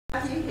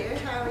have you here.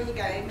 How are you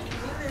going?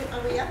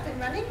 Are we up and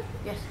running?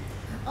 Yes.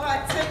 All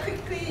right, so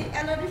quickly,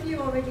 a lot of you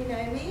already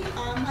know me.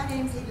 My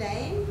name's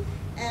Elaine,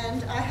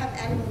 and I have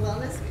Animal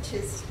Wellness, which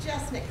is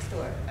just next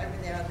door, over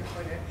there on the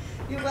corner.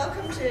 You're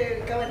welcome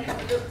to go and have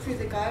a look through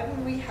the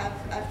garden. We have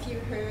a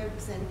few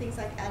herbs and things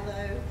like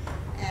aloe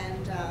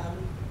and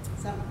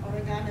some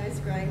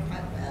oreganos growing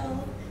quite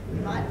well.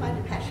 You might find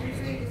a passion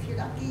fruit if you're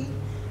lucky.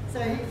 So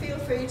feel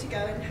free to go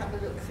and have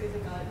a look through the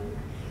garden.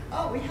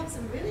 Oh, we have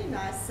some really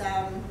nice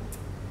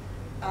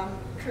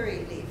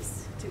curry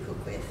leaves to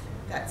cook with.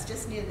 That's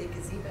just near the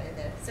gazebo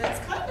there. So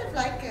it's kind of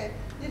like a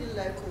little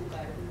local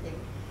garden thing.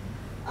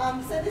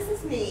 So this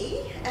is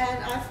me,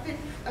 and I've been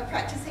a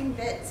practicing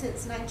vet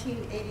since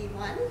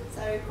 1981,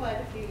 so quite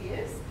a few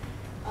years.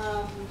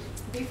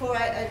 Before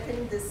I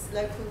opened this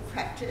local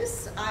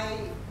practice, I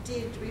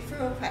did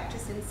referral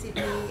practice in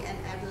Sydney and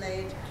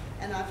Adelaide,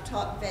 and I've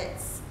taught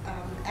vets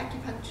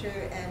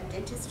acupuncture and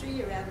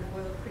dentistry around the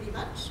world pretty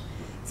much.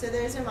 So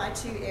those are my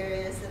two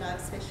areas that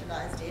I've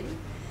specialised in.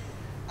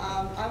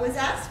 I was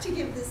asked to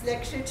give this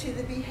lecture to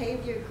the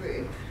behaviour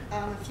group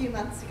a few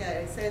months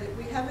ago, so that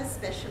we have a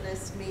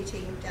specialist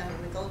meeting down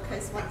on the Gold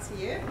Coast once a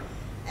year,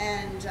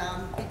 and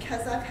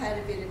because I've had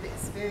a bit of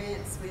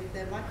experience with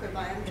the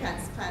microbiome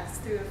transplants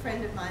through a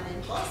friend of mine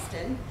in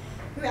Boston,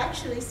 who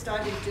actually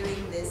started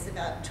doing this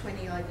about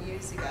 20 odd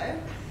years ago,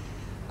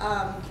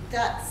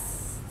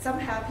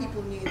 somehow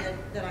people knew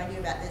that I knew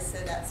about this, so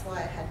that's why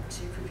I had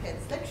to prepare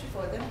this lecture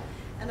for them.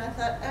 And I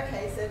thought,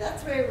 okay, so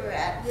that's where we're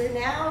at. We're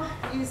now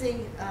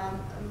using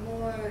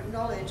more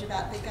knowledge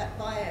about the gut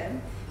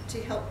biome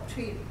to help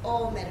treat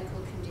all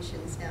medical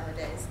conditions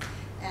nowadays.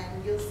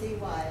 And you'll see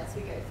why as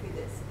we go through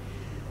this.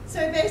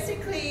 So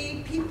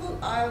basically, people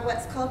are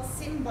what's called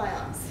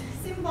symbiomes.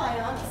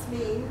 Symbiotes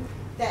mean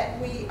that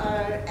we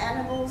are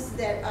animals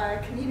that are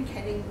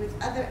communicating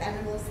with other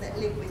animals that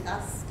live with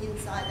us,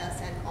 inside us,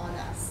 and on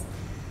us.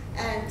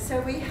 And so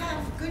we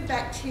have good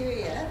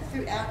bacteria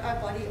throughout our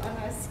body, on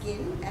our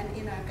skin and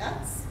in our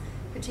guts,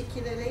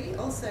 particularly,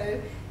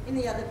 also in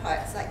the other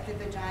parts like the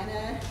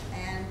vagina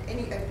and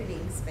any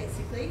openings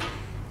basically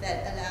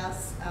that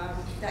allows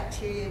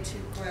bacteria to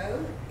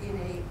grow in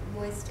a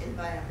moist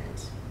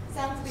environment.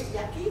 Sounds a bit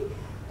yucky,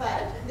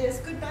 but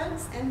there's good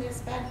bugs and there's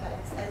bad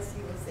bugs, as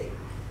you will see.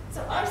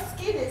 So our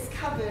skin is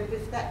covered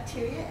with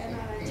bacteria and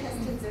our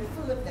intestines are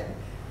full of them.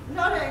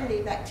 Not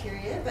only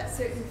bacteria, but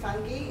certain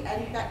fungi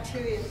and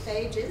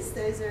bacteriophages.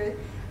 Those are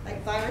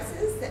like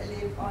viruses that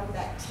live on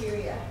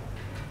bacteria.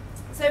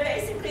 So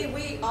basically,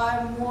 we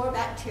are more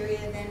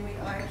bacteria than we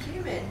are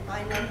human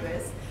by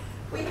numbers.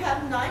 We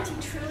have 90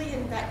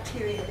 trillion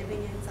bacteria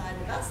living inside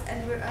of us,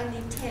 and we're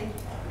only 10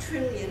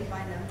 trillion by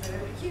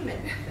number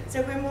human.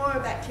 So we're more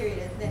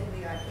bacteria than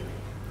we are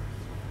human.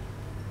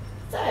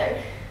 So,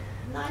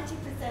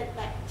 90%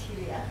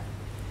 bacteria.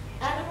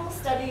 Animal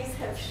studies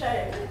have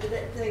shown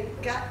that the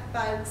gut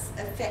bugs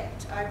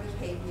affect our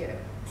behavior.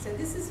 So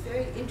this is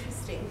very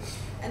interesting.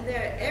 And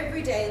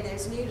every day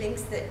there's new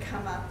links that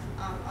come up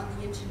on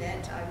the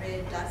internet. I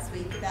read last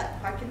week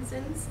about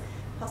Parkinson's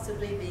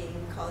possibly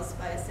being caused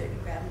by a certain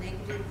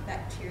gram-negative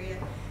bacteria.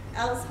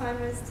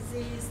 Alzheimer's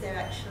disease, they're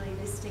actually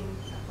listing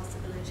a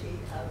possibility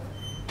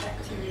of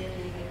bacteria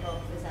being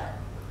involved with that.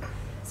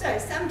 So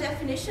some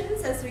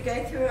definitions as we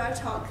go through our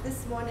talk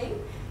this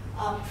morning.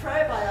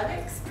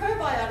 Probiotics.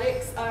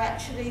 Probiotics are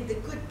actually the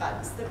good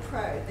bugs, the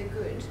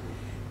good,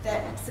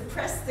 that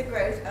suppress the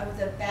growth of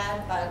the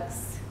bad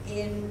bugs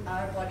in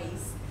our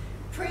bodies.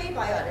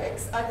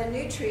 Prebiotics are the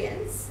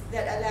nutrients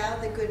that allow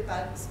the good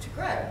bugs to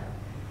grow.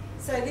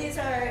 So these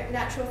are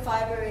natural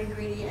fiber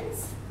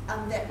ingredients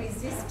that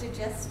resist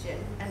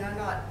digestion and are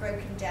not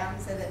broken down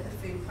so that the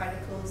food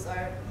particles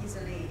are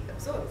easily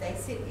absorbed. They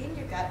sit in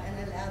your gut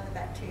and allow the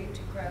bacteria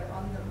to grow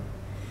on them.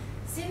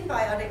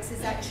 Symbiotics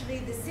is actually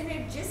the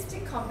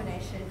synergistic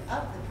combination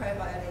of the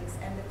probiotics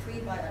and the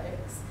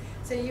prebiotics.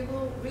 So you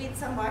will read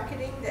some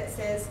marketing that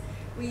says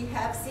we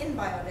have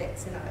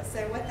symbiotics in ours.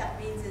 So what that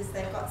means is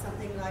they've got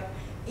something like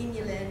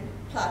inulin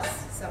plus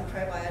some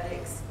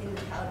probiotics in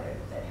the powder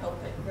that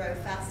help it grow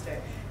faster,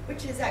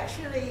 which is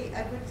actually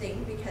a good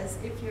thing because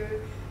if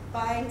you're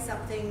buying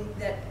something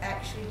that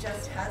actually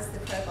just has the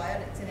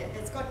probiotics in it,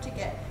 it's got to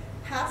get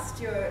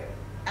past your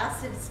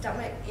acid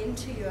stomach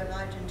into your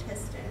large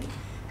intestine.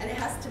 And it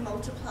has to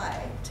multiply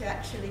to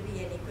actually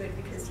be any good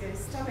because your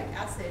stomach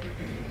acid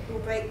will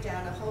break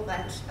down a whole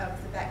bunch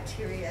of the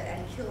bacteria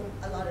and kill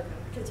a lot of them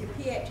because your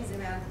pH is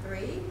around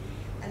 3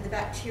 and the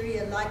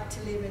bacteria like to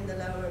live in the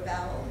lower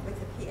bowel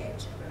with a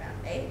pH of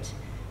around 8.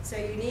 So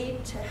you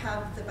need to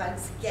have the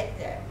bugs get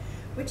there,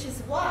 which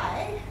is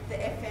why the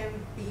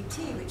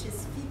FMBT, which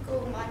is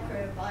fecal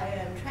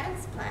microbiome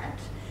transplant,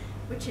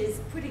 which is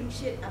putting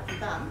shit up the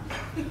bum,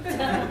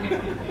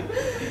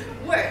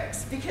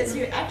 works because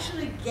you're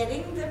actually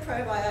getting the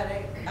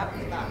probiotic up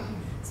the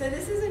bum. So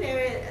this is an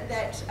area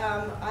that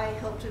I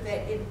helped a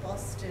vet in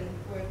Boston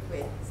work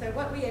with. So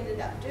what we ended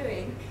up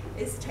doing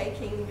is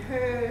taking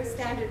her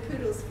standard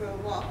poodles for a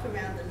walk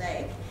around the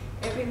lake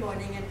every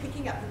morning and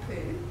picking up the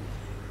poo,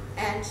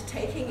 and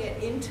taking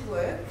it into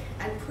work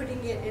and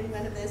putting it in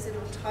one of those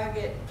little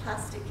Target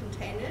plastic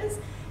containers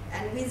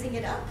and whizzing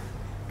it up,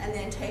 and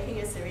then taking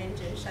a syringe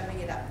and shoving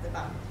it up the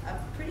bum of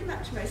pretty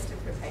much most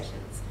of her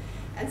patients.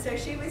 And so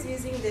she was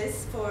using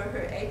this for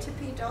her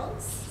atopy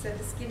dogs, so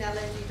the skin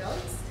allergy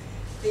dogs,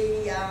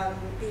 the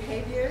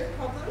behavior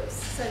problems,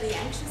 so the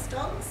anxious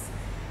dogs,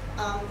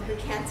 her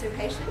cancer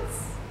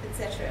patients,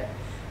 etc.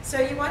 So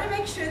you want to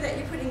make sure that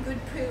you're putting good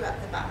poo up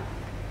the bum.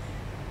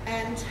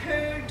 And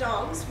her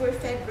dogs were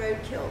fed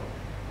roadkill,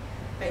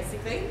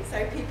 basically.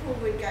 So people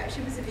would go,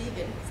 she was a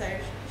vegan, so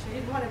she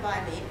didn't want to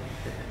buy meat.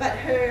 But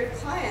her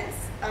clients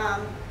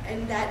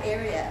in that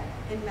area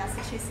in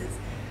Massachusetts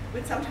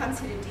would sometimes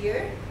hit a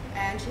deer,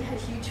 and she had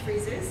huge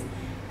freezers,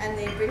 and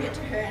they'd bring it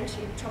to her and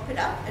she'd chop it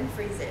up and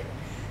freeze it.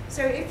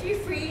 So if you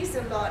freeze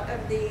a lot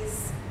of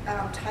these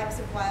types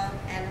of wild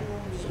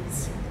animal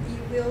meats, you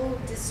will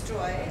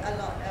destroy a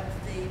lot of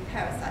the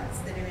parasites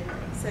that are in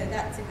them. So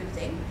that's a good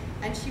thing.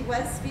 And she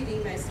was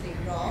feeding mostly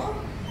raw,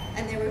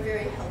 and they were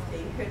very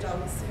healthy. Her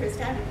dogs, her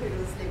standard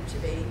poodles lived to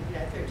be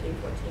 13,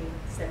 14,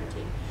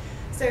 17.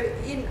 So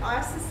in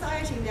our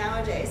society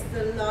nowadays,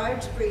 the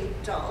large breed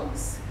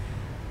dogs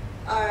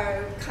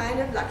are kind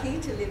of lucky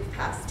to live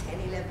past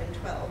 10, 11,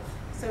 12.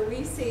 So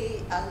we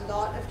see a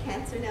lot of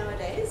cancer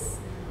nowadays,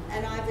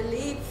 and I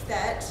believe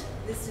that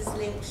this is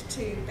linked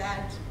to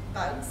bad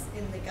bugs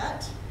in the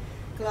gut,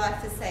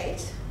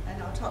 glyphosate,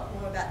 and I'll talk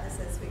more about this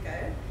as we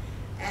go,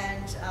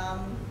 and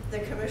the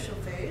commercial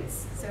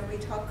foods. So we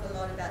talk a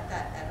lot about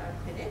that at our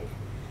clinic,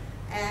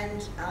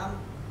 and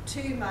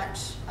too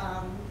much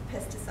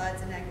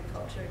pesticides in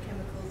agriculture,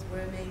 chemicals,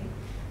 worming,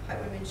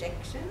 heartworm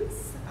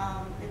injections,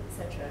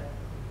 etc.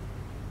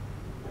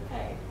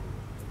 Okay.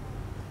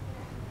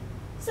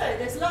 So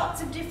there's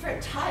lots of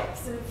different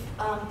types of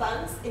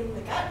bugs in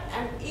the gut,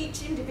 and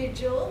each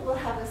individual will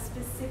have a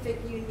specific,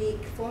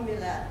 unique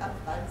formula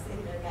of bugs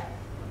in their gut.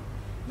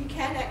 You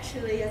can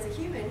actually, as a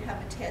human,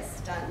 have a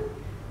test done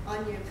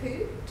on your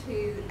poo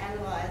to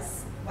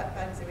analyze what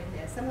bugs are in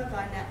there. Some of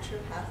our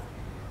naturopath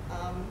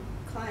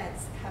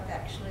clients have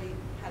actually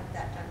had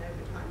that done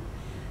over time.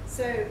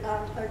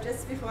 So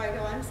just before I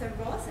go on, so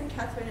Ross and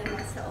Catherine and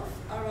myself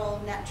are all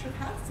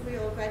naturopaths. We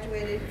all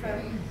graduated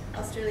from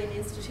Australian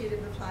Institute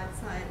of Applied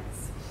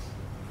Science.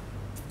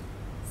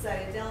 So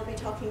they'll be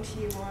talking to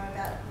you more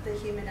about the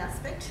human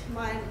aspect.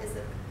 Mine is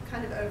a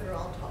kind of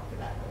overall talk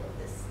about all of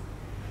this.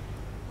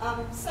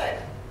 So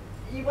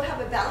you will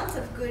have a balance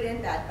of good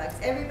and bad bugs.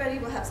 Everybody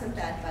will have some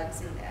bad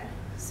bugs in there.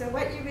 So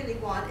what you really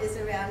want is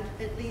around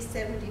at least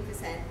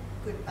 70%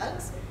 good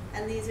bugs,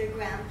 and these are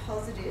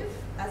gram-positive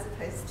as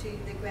opposed to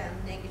the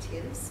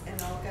gram-negatives, and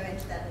I'll go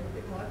into that a little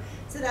bit more.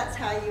 So that's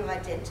how you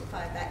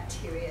identify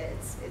bacteria.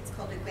 It's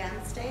called a gram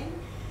stain,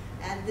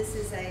 and this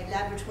is a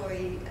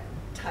laboratory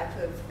type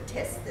of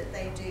test that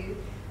they do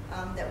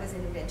that was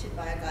invented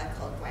by a guy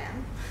called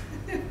Graham.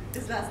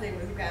 His last name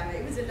was Graham.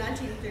 It was in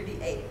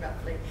 1938,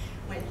 roughly,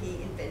 when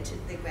he invented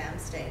the gram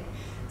stain.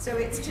 So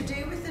it's to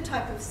do with the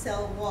type of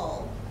cell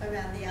wall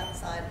around the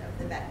outside of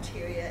the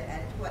bacteria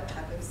and what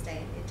type of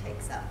stain it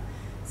takes up.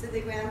 So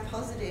the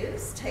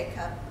gram-positives take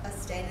up a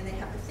stain, and they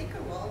have a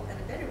thicker wall and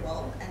a better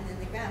wall, and then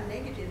the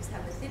gram-negatives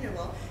have a thinner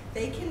wall.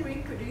 They can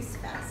reproduce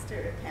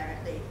faster,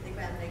 apparently, the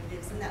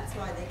gram-negatives, and that's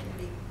why they can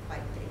be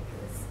quite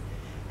dangerous.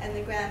 And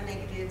the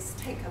gram-negatives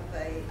take up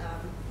a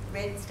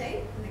red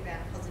stain, and the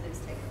gram-positives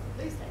take up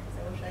a blue stain.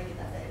 So we'll show you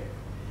that later.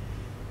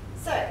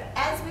 So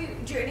as we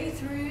journey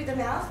through the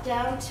mouth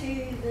down to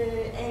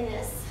the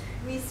anus,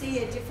 we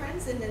see a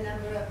difference in the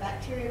number of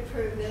bacteria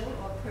per mil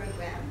or per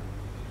gram.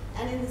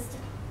 And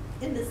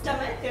in the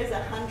stomach, there's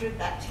 100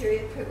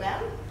 bacteria per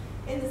gram.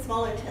 In the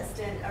small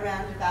intestine,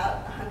 around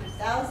about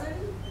 100,000.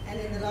 And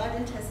in the large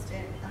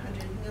intestine,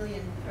 100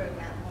 million per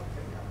gram or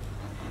per mil.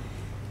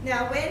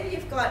 Now, when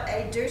you've got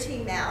a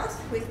dirty mouth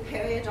with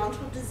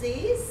periodontal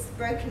disease,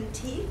 broken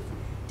teeth,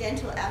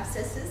 dental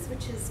abscesses,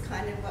 which is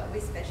kind of what we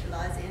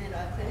specialize in at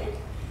our clinic,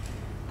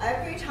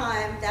 every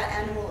time that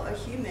animal or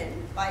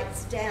human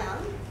bites down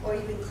or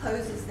even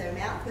closes their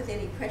mouth with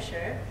any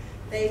pressure,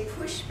 they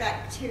push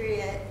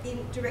bacteria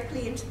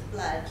directly into the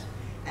blood.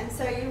 And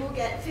so you will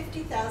get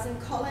 50,000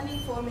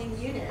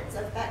 colony-forming units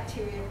of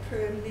bacteria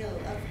per mil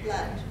of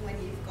blood when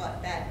you've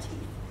got bad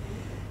teeth.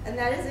 And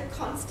that is a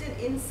constant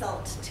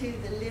insult to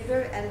the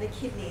liver and the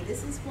kidney.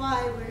 This is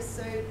why we're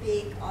so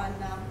big on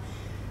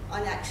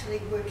actually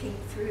working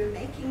through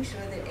making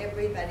sure that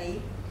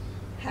everybody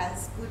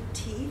has good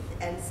teeth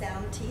and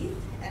sound teeth,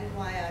 and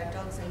why our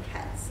dogs and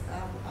cats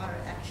are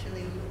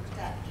actually looked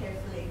at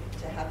carefully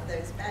to have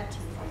those bad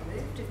teeth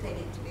removed if they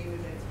need to be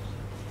removed.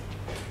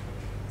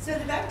 So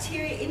the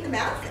bacteria in the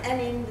mouth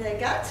and in the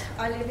gut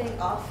are living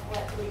off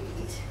what we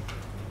eat.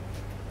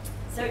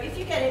 So if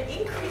you get an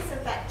increase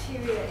of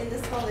bacteria in the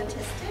small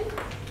intestine,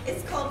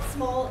 it's called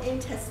small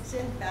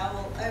intestine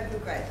bowel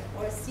overgrowth,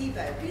 or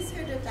SIBO. Who's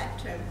heard of that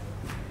term?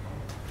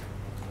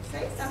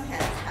 Okay, some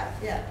hands have,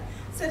 yeah.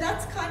 So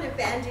that's kind of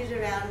bandied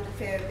around a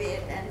fair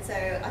bit, and so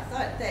I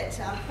thought that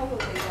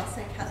probably Ross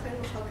and Catherine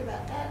will talk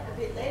about that a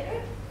bit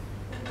later,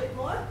 a bit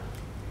more.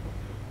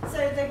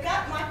 So the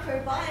gut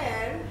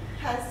microbiome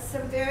has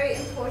some very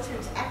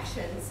important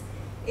actions.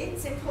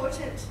 It's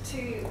important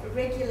to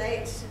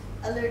regulate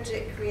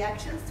allergic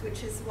reactions,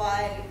 which is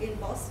why in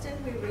Boston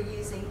we were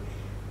using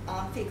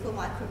fecal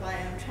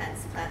microbiome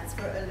transplants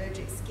for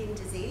allergic skin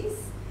disease.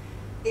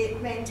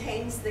 It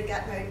maintains the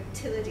gut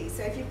motility.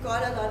 So if you've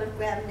got a lot of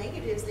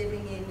gram-negatives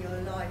living in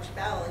your large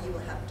bowel, you will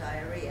have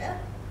diarrhea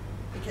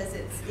because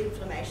it's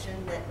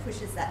inflammation that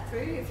pushes that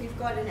through. If you've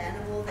got an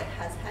animal that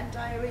has had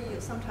diarrhea,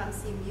 you'll sometimes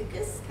see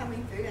mucus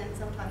coming through and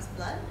sometimes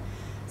blood.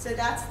 So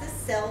that's the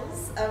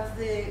cells of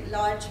the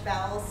large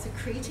bowel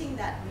secreting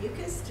that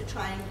mucus to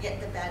try and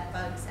get the bad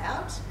bugs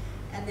out.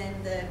 And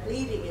then the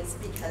bleeding is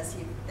because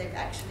they've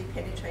actually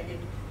penetrated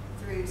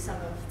through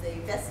some of the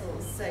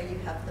vessels, so you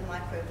have the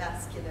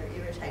microvascular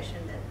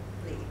irritation that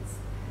bleeds.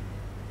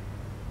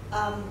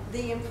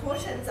 The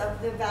importance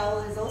of the bowel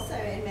is also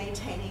in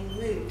maintaining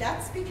mood.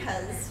 That's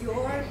because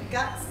your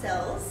gut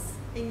cells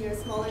in your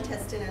small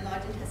intestine and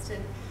large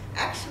intestine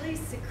actually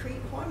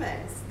secrete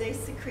hormones. They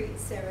secrete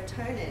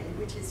serotonin,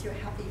 which is your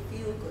happy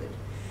feel-good.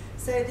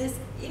 So this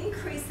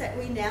increase that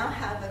we now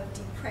have of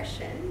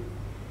depression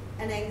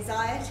and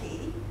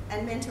anxiety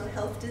and mental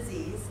health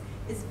disease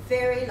is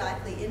very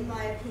likely, in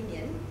my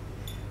opinion,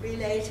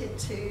 related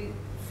to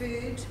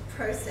food,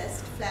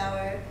 processed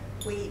flour,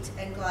 wheat,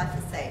 and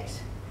glyphosate.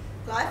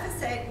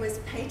 Glyphosate was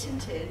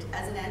patented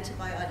as an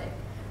antibiotic.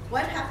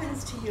 What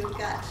happens to your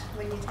gut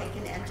when you take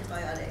an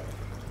antibiotic?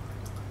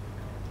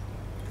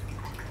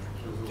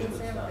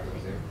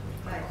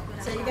 Right.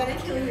 So you're going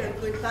to kill your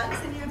good bugs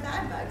and your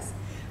bad bugs.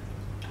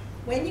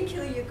 When you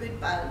kill your good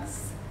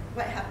bugs,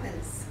 what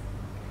happens?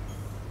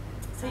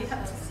 So you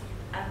have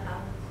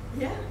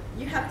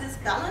you have this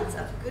balance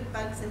of good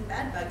bugs and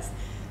bad bugs.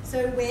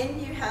 So when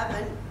you have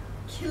a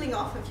killing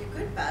off of your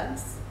good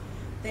bugs,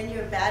 then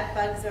your bad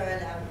bugs are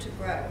allowed to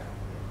grow.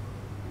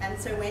 And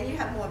so when you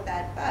have more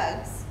bad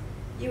bugs,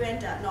 you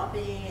end up not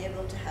being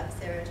able to have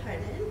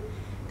serotonin,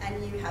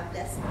 and you have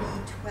less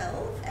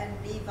B12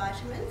 and B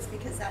vitamins,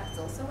 because that's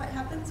also what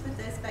happens with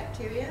those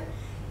bacteria.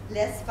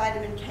 Less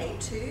vitamin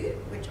K2,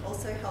 which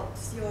also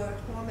helps your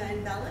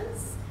hormone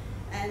balance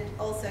and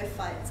also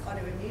fights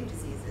autoimmune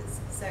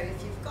diseases. So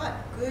if you've got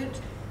good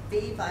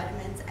B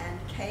vitamins and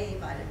K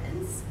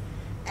vitamins,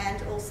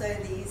 and also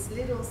these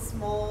little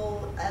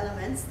small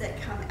elements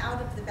that come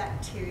out of the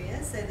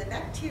bacteria, so the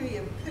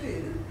bacteria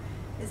poo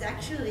is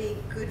actually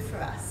good for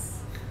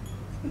us,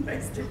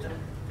 most of them,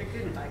 the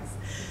good bugs.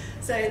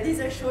 So these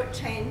are short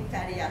chain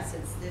fatty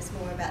acids. There's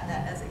more about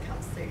that as it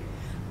comes through.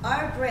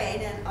 Our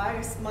brain and our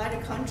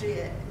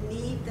mitochondria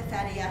need the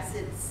fatty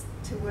acids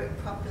to work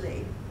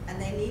properly, and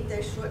they need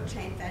those short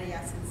chain fatty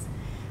acids.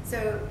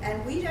 So,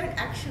 and we don't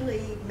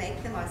actually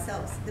make them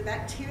ourselves. The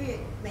bacteria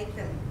make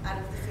them out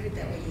of the food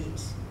that we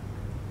eat.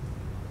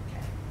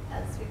 Okay,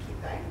 as we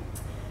keep going.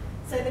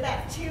 So the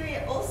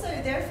bacteria also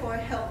therefore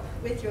help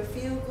with your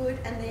feel good,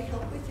 and they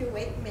help with your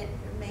weight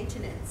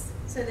maintenance.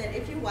 So that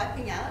if you're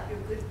wiping out your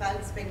good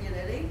bugs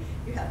regularly,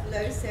 you have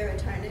low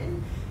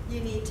serotonin, you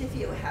need to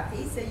feel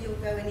happy, so you'll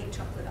go and eat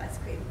chocolate ice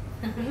cream.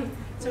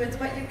 So it's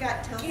what your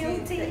gut tells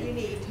you that you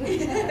need.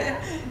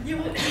 You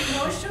will eat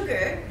more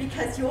sugar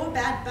because your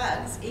bad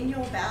bugs in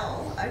your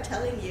bowel are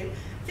telling you,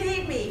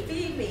 feed me,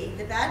 feed me.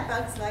 The bad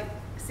bugs like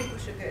simple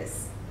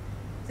sugars.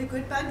 The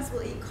good bugs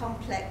will eat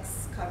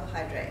complex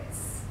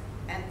carbohydrates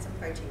and some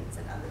proteins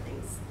and other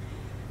things.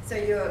 So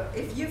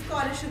if you've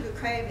got a sugar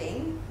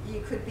craving,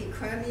 you could be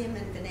chromium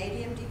and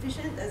vanadium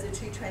deficient. Those are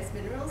two trace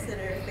minerals that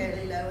are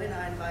fairly low in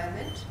our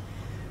environment.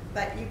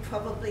 But you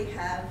probably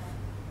have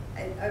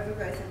an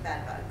overgrowth of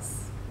bad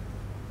bugs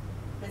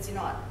because you're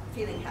not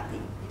feeling happy.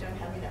 You don't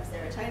have enough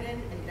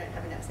serotonin, and you don't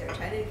have enough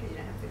serotonin because you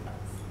don't have good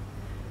bugs.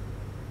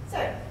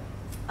 So,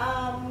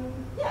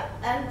 yeah,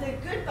 and the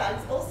good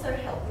bugs also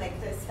help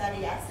make those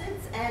fatty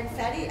acids, and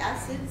fatty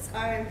acids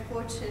are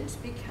important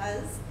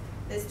because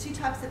there's two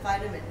types of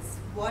vitamins,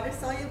 water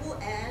soluble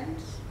and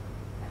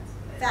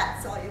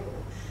fat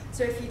soluble.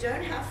 So if you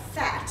don't have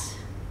fat,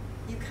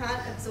 you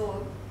can't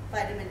absorb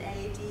vitamin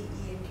A, D,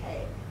 E, and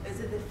K. Those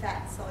are the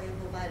fat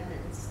soluble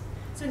vitamins.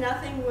 So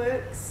nothing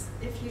works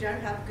if you don't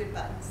have good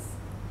bugs.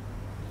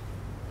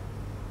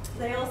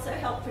 They also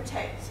help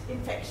protect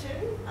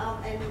infection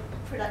and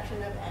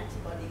production of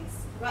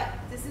antibodies. Right,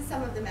 this is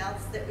some of the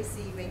mouths that we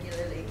see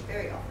regularly,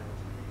 very often,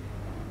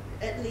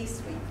 at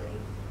least weekly,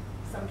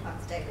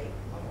 sometimes daily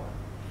or more.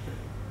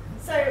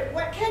 So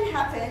what can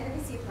happen, let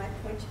me see if my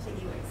pointer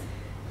thingy works.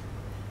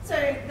 So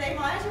they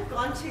might have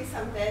gone to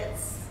some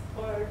vets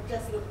or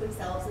just looked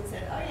themselves and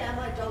said, oh yeah,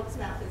 my dog's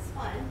mouth is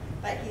fine,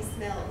 but he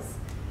smells.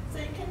 So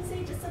you can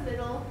see just a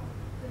little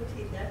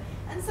teeth there.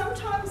 And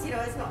sometimes, you know,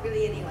 it's not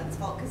really anyone's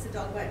fault because the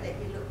dog won't let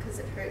you look because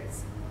it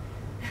hurts.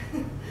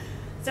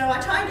 So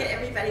I try and get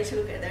everybody to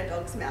look at their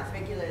dog's mouth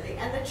regularly.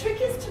 And the trick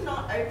is to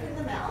not open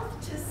the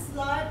mouth, to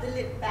slide the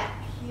lip back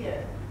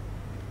here.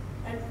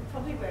 And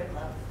probably wear a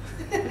glove.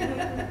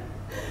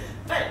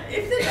 But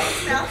if the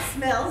dog's mouth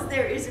smells,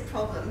 there is a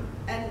problem.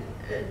 And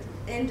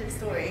end of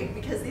story,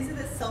 because these are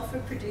the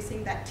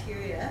sulfur-producing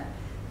bacteria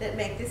that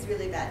make this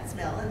really bad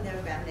smell, and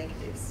they're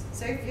gram-negatives.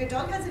 So if your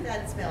dog has a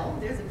bad smell,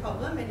 there's a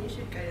problem, and you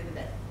should go to the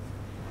vet.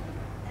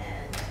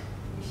 And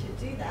you should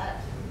do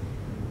that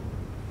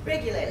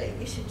regularly.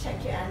 You should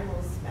check your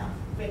animal's mouth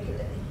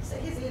regularly. So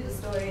here's a little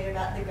story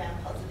about the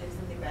gram-positives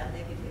and the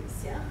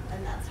gram-negatives, yeah?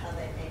 And that's how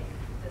they make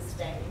the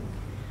staining.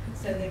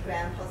 So the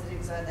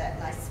gram-positives are that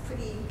nice,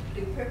 pretty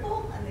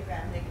blue-purple, and the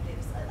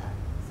gram-negatives are that.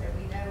 So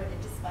we know what a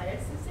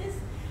dysbiosis is.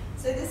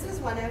 So this was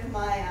one of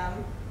my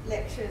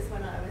lectures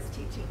when I was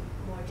teaching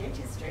more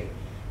dentistry.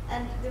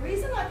 And the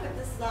reason I put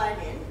this slide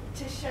in,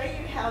 to show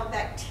you how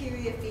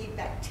bacteria feed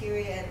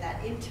bacteria and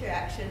that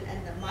interaction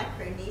and the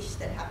micro niche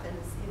that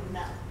happens in the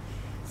mouth.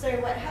 So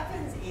what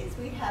happens is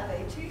we have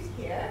a tooth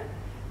here,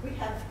 we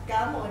have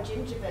gum or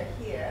gingiva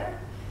here,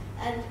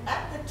 and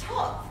at the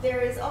top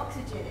there is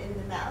oxygen in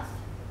the mouth.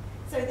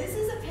 So this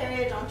is a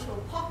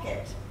periodontal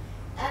pocket.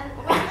 And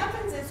what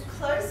happens is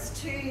close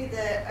to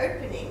the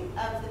opening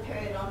of the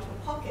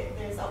periodontal pocket,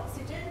 there's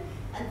oxygen,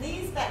 and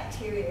these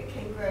bacteria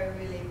can grow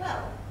really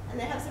well. And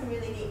they have some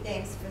really neat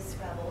names for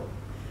Scrabble.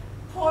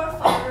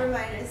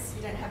 Porphyromonas,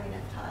 you don't have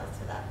enough tiles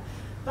for that.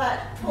 But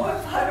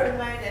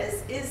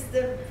Porphyromonas is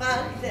the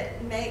bug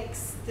that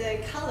makes the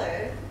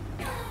color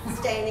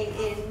staining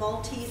in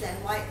Maltese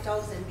and white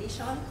dogs and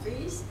Bichon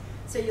Frise.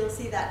 So you'll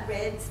see that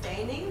red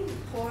staining.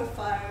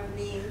 Porphyr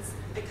means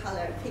the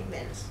color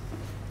pigment,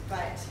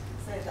 right?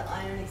 So the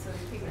irony sort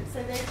of pigment.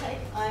 So they take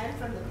iron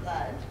from the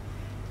blood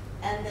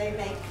and they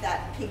make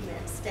that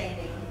pigment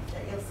staining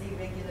that you'll see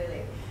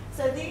regularly.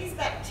 So these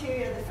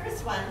bacteria, the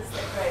first ones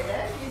that grow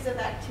there,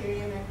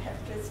 Fusobacterium and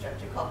Peptus,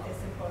 Streptococcus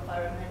and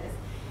Porphyromonas.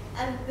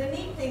 And the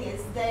neat thing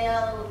is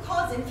they'll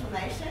cause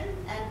inflammation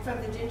and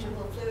from the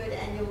gingival fluid,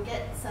 and you'll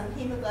get some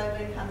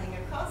hemoglobin coming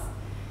across.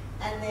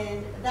 And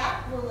then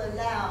that will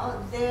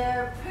allow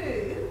their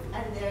poo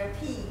and their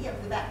pee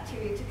of the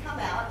bacteria to come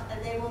out,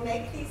 and they will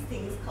make these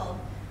things called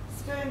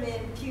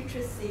spermine,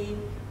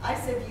 putrescine,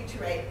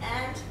 isobutyrate,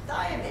 and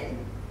thiamine.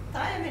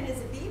 Thiamine is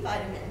a B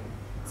vitamin.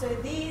 So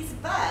these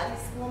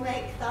bugs will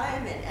make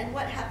thiamine, and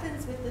what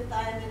happens with the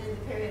thiamine in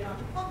the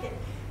periodontal pocket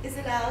is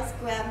it allows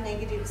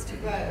gram-negatives to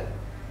grow.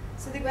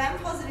 So the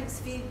gram-positives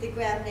feed the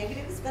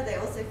gram-negatives, but they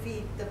also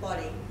feed the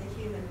body,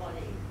 the human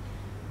body.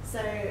 So,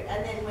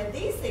 and then when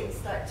these things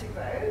start to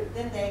grow,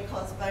 then they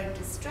cause bone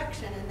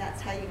destruction, and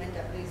that's how you end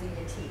up losing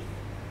your teeth.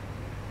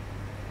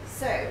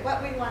 So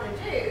what we want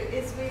to do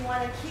is we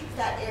want to keep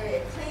that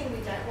area clean.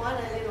 We don't want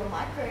a little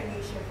micro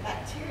niche of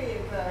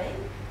bacteria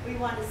growing. We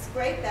want to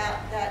scrape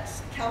out that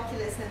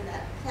calculus and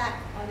that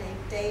plaque on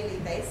a daily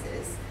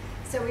basis.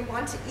 So we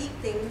want to eat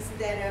things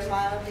that are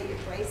mildly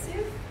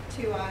abrasive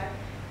to our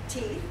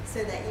teeth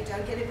so that you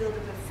don't get a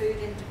buildup of food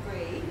and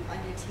debris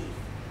on your teeth.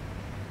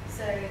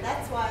 So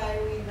that's why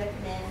we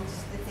recommend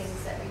the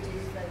things that we do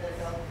for the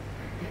dog.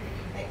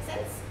 Make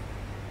sense?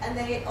 And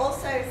they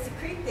also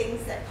secrete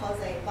things that cause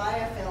a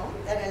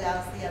biofilm that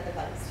allows the other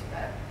bugs to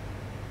grow.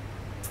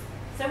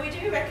 So we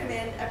do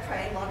recommend a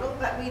prey model,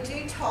 but we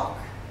do talk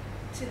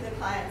to the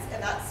clients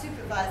about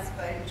supervised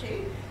bone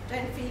chew.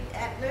 Don't feed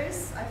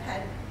antlers. I've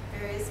had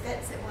various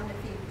vets that want to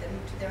feed them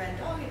to their own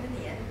dog, and in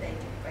the end they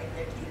did break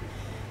their teeth.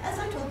 As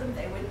I told them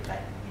they would,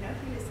 but you know,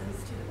 he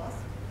listens to the boss.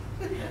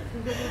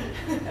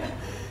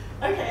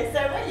 Okay, so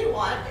what you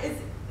want is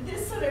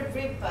this sort of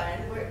rib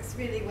bone works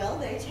really well.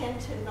 They tend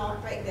to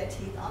not break their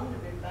teeth on the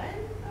rib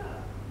bone.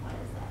 Oh, what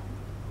is that?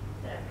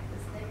 There,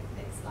 this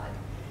next slide.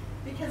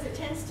 Because it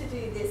tends to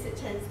do this, it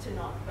tends to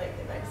not break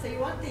the bone. So you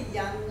want the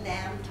young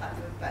lamb type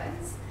of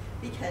bones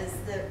because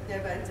their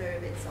bones are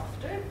a bit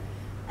softer,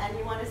 and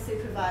you want to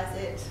supervise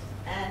it.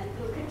 And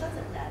look, it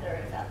doesn't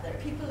matter if out there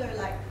people are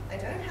like, I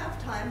don't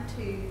have time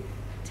to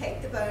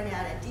take the bone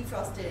out and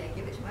defrost it and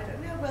give it to my dog.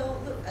 No,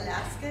 well, look,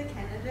 Alaska,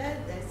 Canada,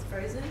 there's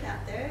frozen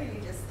out there. You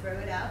just throw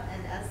it out,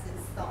 and as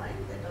it's thawing,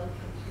 the dog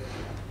can chew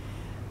it.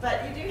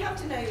 But you do have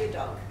to know your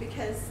dog,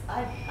 because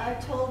I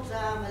told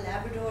a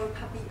Labrador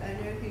puppy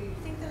owner who,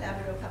 I think the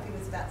Labrador puppy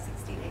was about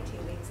 16,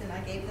 18 weeks, and I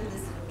gave them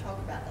this little talk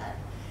about that.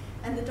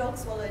 And the dog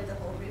swallowed the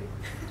whole rib.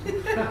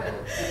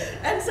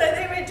 And so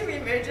they went to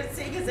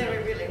emergency because they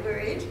were really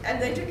worried,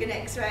 and they took an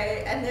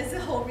x-ray, and there's a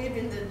whole rib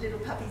in the little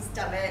puppy's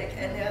stomach,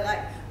 and they're like,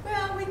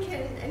 well, we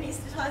can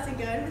anesthetize and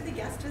go in with a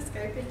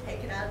gastroscope and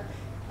take it out.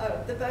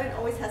 Oh, the bone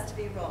always has to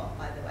be raw,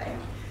 by the way.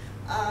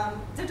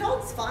 The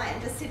dog's fine,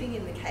 just sitting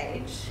in the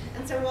cage.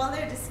 And so while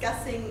they're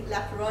discussing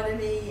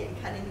laparotomy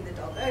and cutting the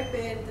dog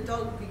open, the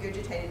dog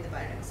regurgitated the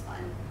bone, it was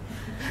fine.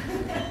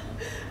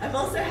 I've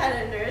also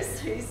had a nurse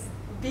whose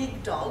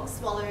big dog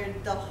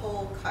swallowed the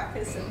whole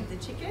carcass of the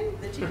chicken.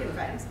 The chicken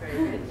frame's very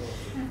good.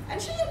 And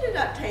she ended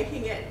up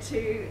taking it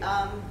to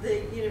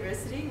the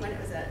university when it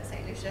was at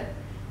St. Lucia.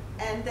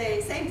 And they,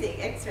 same thing,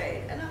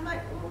 x-rayed. And I'm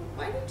like, well,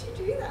 why did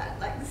you do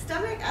that? Like, the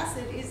stomach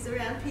acid is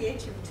around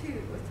pH of 2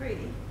 or 3.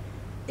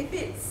 If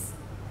it's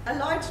a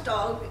large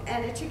dog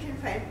and a chicken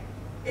frame,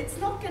 it's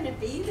not going to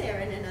be there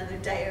in another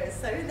day or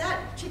so.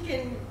 That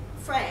chicken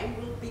frame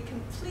will be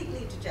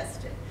completely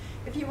digested.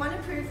 If you want to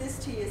prove this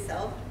to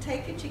yourself,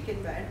 take a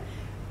chicken bone,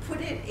 put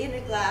it in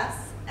a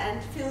glass,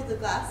 and fill the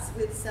glass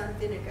with some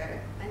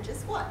vinegar, and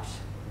just watch.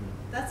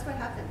 That's what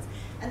happens.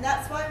 And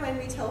that's why when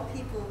we tell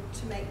people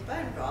to make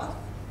bone broth,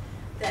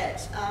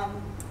 that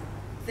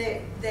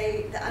the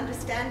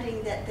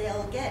understanding that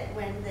they'll get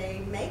when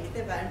they make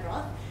the bone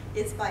broth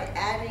is by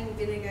adding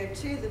vinegar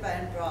to the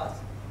bone broth,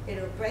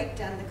 it'll break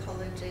down the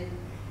collagen,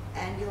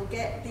 and you'll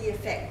get the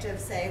effect of,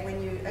 say,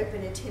 when you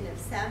open a tin of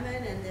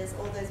salmon and there's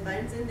all those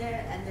bones in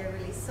there and they're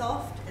really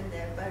soft and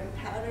they're bone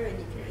powder and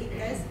you can eat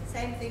those.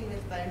 Same thing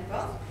with bone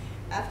broth.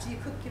 After you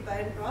cook your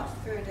bone broth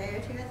for a day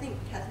or two, I think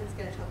Catherine's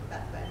going to talk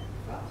about bone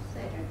broth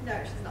later.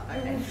 No, she's not.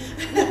 Okay.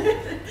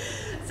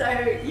 So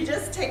you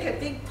just take a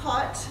big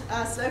pot,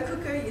 slow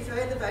cooker, you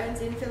throw the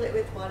bones in, fill it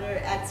with water,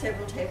 add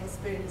several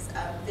tablespoons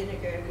of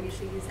vinegar. We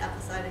usually use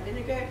apple cider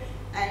vinegar,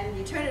 and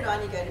you turn it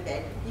on, you go to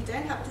bed. You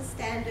don't have to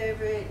stand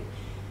over it.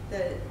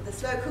 The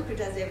slow cooker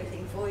does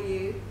everything for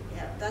you.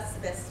 Yeah, that's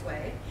the best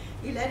way.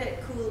 You let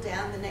it cool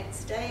down the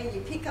next day. You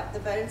pick up the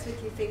bones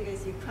with your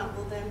fingers, you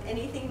crumble them.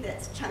 Anything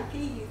that's chunky,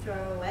 you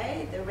throw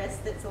away. The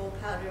rest that's all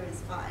powder is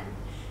fine.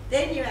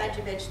 Then you add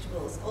your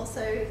vegetables.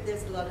 Also,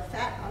 there's a lot of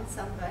fat on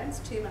some bones,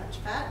 too much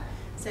fat.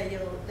 So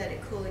you'll let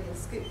it cool and you'll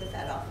scoop the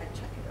fat off and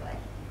chuck it away.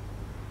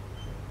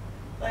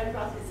 Bone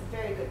broth is a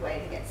very good way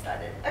to get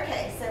started.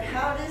 Okay, so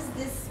how does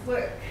this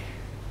work?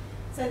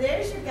 So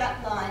there's your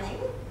gut lining.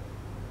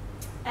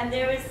 And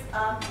there is,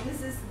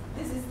 this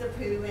is the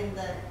poo in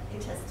the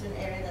intestine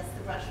area, that's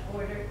the brush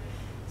border.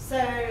 So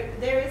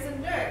there is a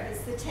nerve,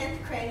 it's the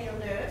 10th cranial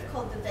nerve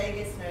called the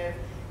vagus nerve.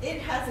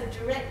 It has a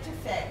direct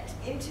effect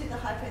into the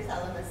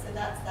hypothalamus, so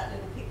that's that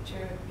little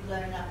picture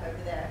blown up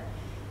over there.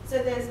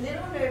 So there's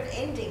little nerve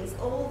endings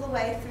all the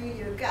way through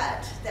your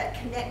gut that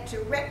connect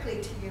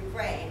directly to your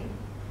brain.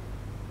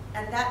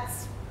 And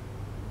that's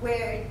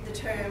where the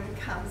term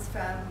comes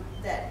from,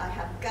 that I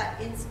have gut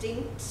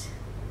instinct.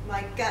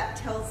 My gut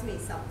tells me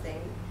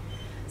something.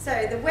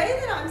 So the way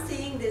that I'm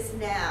seeing this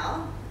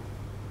now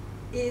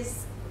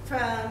is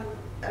from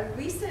a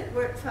recent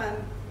work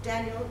from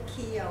Daniel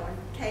Keown,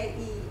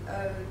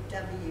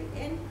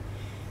 K-E-O-W-N,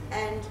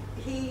 and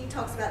he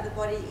talks about the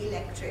body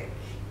electric.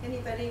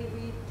 Anybody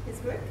read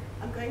his work?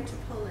 I'm going to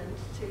Poland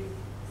to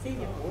see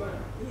him.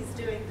 He's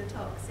doing the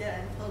talks, yeah,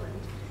 in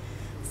Poland.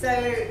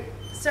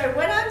 So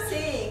what I'm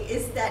seeing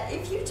is that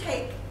if you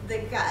take the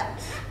gut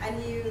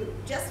and you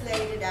just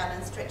laid it out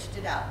and stretched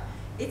it out,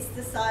 it's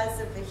the size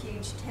of a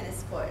huge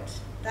tennis court.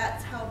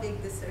 That's how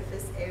big the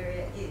surface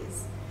area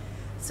is.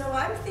 So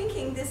I'm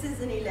thinking this is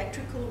an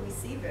electrical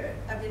receiver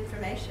of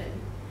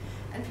information.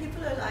 And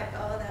people are like,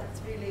 oh,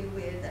 that's really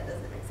weird, that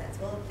doesn't make sense.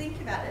 Well,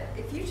 think about it.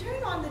 If you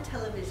turn on the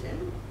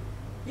television,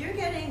 you're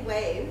getting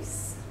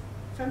waves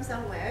from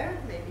somewhere,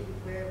 maybe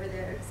wherever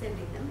they're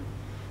sending them,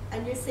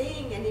 and you're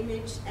seeing an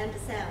image and a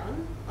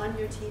sound on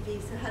your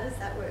TV. So how does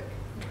that work?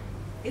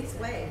 It's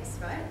waves,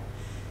 right?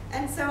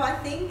 And so I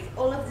think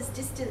all of this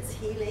distance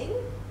healing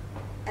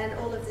and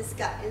all of this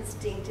gut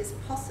instinct is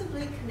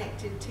possibly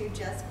connected to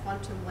just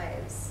quantum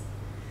waves.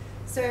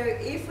 So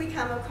if we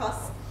come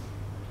across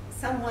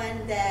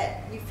someone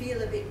that you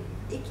feel a bit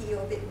icky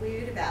or a bit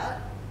weird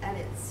about, and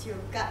it's your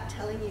gut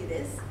telling you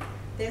this,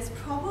 there's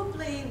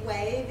probably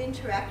wave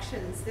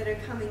interactions that are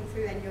coming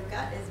through and your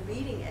gut is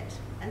reading it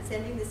and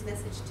sending this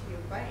message to your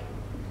brain.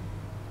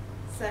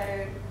 So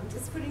I'm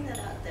just putting that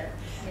out there.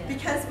 Yeah.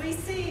 Because we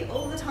see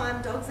all the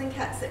time dogs and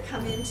cats that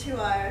come into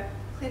our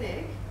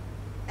clinic,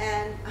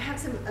 and I have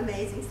some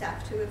amazing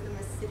staff, 2 of them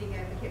are sitting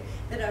over here,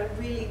 that are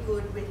really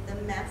good with the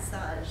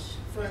massage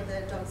for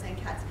the dogs and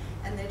cats,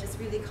 and they're just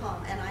really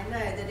calm. And I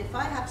know that if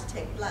I have to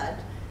take blood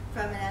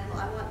from an animal,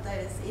 I want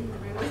those in the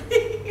room with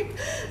me.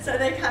 So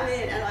they come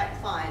in and like,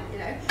 fine, you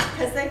know,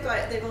 because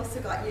they've also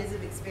got years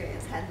of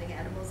experience handling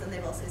animals, and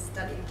they've also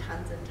studied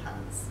tons and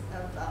tons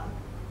of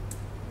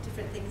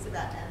different things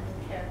about animal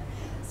care.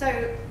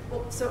 So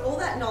all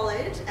that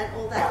knowledge and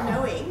all that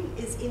knowing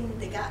is in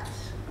the gut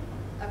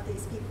of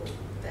these people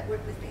that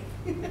work with me.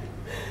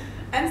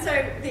 And so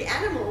the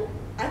animal,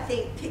 I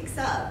think, picks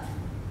up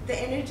the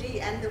energy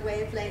and the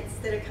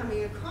wavelengths that are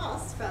coming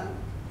across from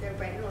their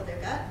brain or their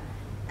gut.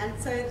 And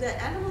so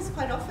the animals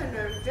quite often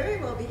are very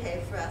well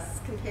behaved for us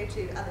compared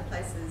to other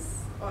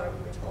places, or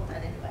we're told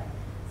that anyway.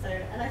 So,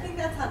 and I think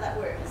that's how that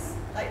works,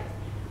 like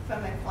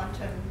from a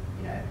quantum,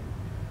 you know,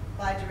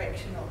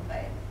 bidirectional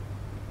way.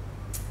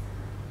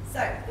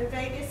 So the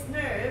vagus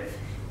nerve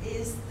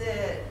is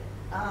the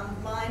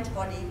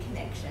mind-body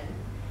connection,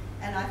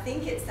 and I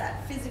think it's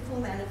that physical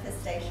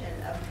manifestation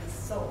of the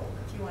soul,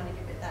 if you want to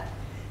give it that.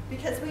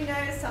 Because we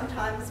know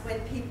sometimes when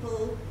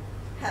people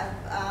have,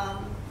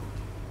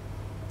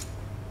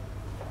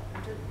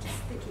 I'm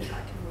just thinking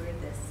I can word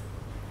this,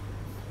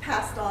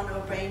 passed on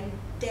or brain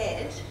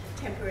dead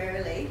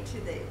temporarily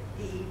to the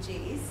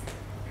EEGs,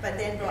 but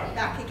then brought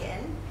back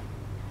again,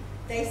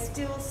 they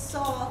still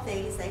saw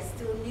things, they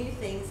still knew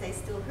things, they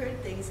still heard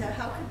things. So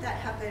how could that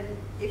happen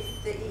if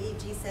the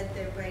EEG said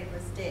their brain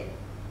was dead?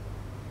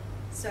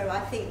 So I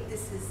think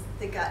this is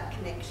the gut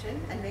connection,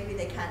 and maybe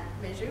they can't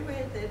measure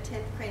where the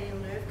 10th cranial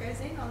nerve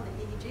goes in on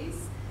the EEGs.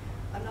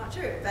 I'm not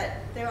sure, but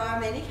there are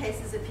many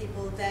cases of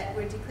people that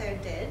were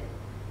declared dead,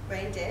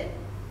 brain dead,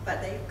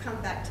 but they come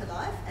back to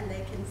life, and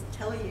they can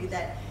tell you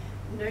that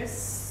Nurse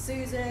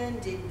Susan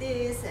did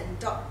this, and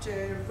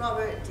Dr.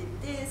 Robert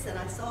did this, and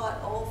I saw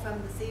it all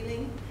from the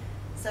ceiling.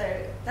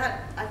 So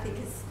that, I think,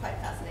 is quite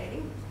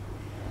fascinating.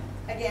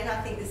 Again,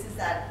 I think this is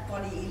that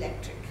body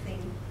electric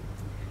thing.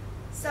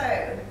 So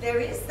there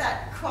is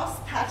that cross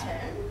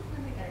pattern.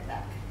 Let me go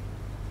back.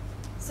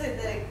 So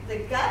the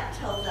gut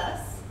tells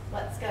us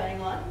what's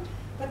going on,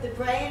 but the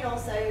brain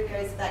also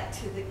goes back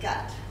to the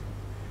gut.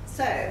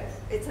 So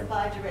it's a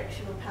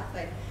bidirectional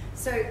pathway.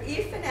 So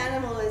if an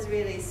animal is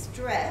really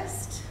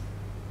stressed,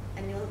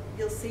 and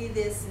you'll see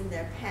this, and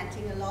they're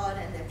panting a lot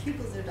and their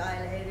pupils are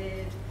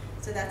dilated,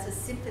 so that's a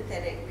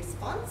sympathetic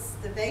response.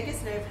 The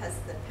vagus nerve has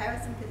the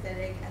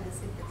parasympathetic and the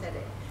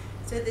sympathetic.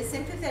 So the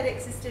sympathetic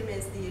system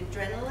is the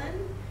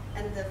adrenaline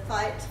and the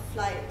fight,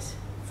 flight,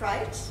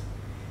 fright,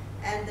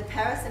 and the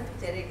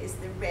parasympathetic is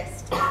the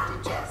rest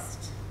and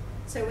digest.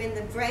 So when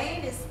the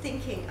brain is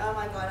thinking, oh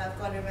my God, I've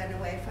got to run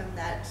away from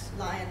that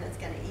lion that's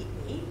going to eat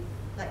me,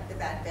 like the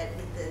bad vet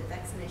with the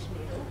vaccination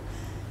needle,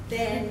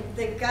 then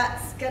the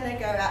gut's going to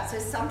go out. So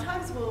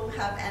sometimes we'll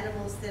have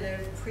animals that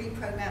are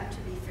pre-programmed to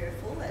be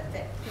fearful at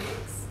vet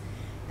clinics,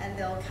 and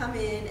they'll come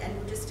in and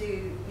we'll just do,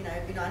 you know,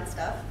 benign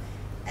stuff,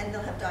 and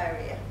they'll have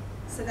diarrhea.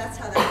 So that's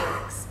how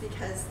that works,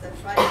 because the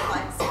fight or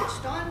flight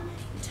switched on.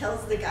 It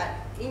tells the gut,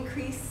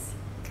 increase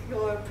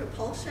your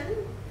propulsion,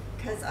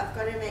 because I've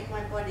got to make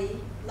my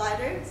body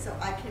lighter so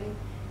I can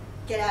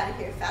get out of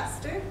here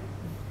faster.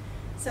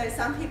 So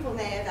some people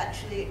may have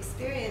actually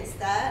experienced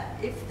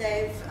that if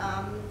they've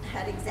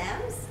had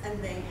exams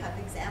and they have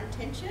exam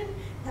tension,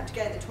 they have to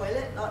go to the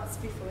toilet lots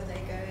before they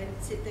go and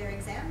sit their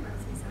exam.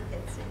 I see some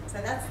heads in.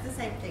 So that's the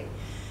same thing.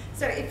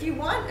 So if you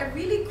want a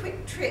really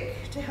quick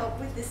trick to help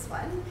with this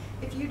one,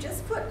 if you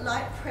just put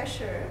light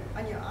pressure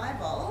on your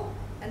eyeball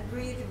and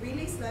breathe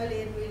really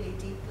slowly and really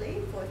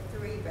deeply for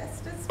 3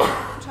 breaths.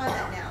 Try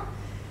that now.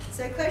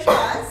 So close your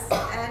eyes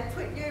and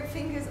put your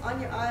fingers on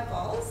your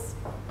eyeballs.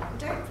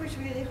 Don't push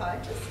really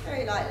hard, just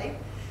very lightly.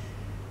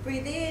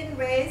 Breathe in,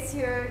 raise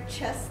your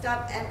chest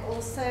up, and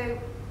also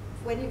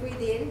when you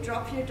breathe in,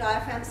 drop your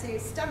diaphragm so your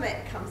stomach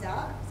comes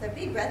out. So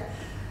big breath.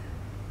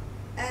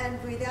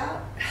 And breathe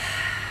out.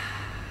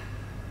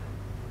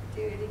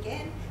 Do it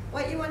again.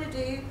 What you want to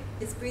do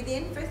is breathe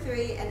in for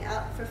 3 and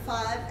out for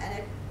 5 and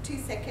a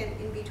 2-second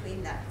in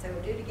between that. So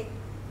we'll do it again.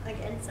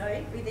 Again,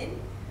 sorry. Breathe in.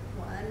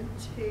 1,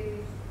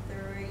 2,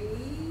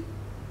 3.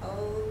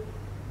 Hold.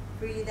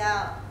 Breathe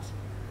out.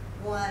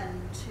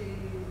 1,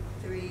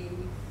 2, 3,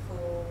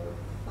 4,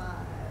 5.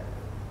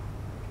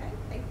 Okay,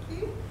 thank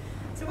you.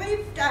 So what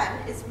you've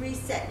done is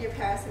reset your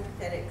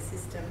parasympathetic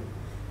system.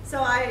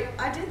 So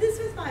I did this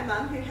with my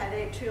mum, who had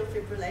atrial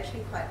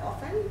fibrillation quite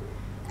often.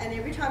 And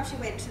every time she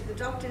went to the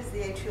doctors, the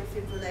atrial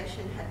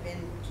fibrillation had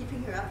been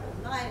keeping her up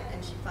all night,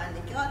 and she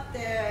finally got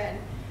there, and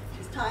she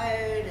was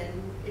tired,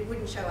 and it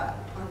wouldn't show up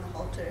on the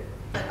Holter,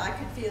 but I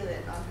could feel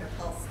it on her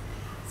pulse.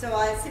 So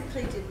I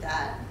simply did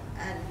that,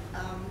 and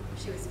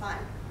she was fine.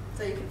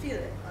 So you could feel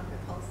it on her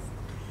pulse.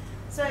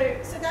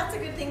 So that's a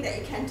good thing that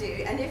you can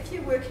do. And if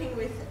you're working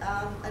with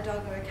a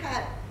dog or a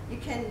cat, you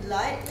can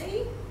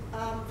lightly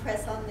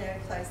press on their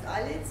closed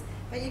eyelids,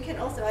 but you can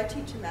also, I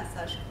teach a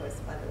massage course,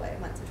 by the way,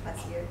 once or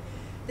twice a year.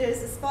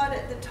 There's a spot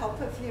at the top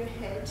of your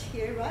head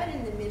here, right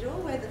in the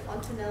middle, where the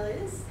fontanelle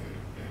is,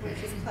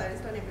 which is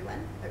closed on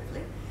everyone,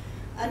 hopefully.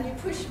 And you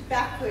push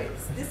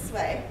backwards this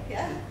way,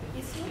 yeah?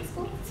 You see what's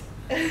called?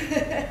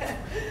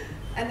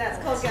 And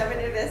that's called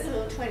governor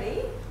vessel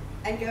 20.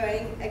 And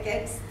going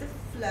against the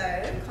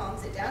flow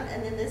calms it down.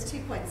 And then there's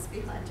 2 points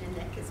behind your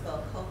neck as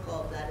well, called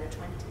gallbladder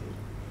 20.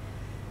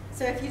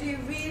 So if you do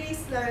really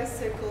slow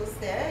circles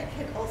there, it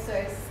can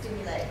also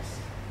stimulate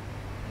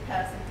the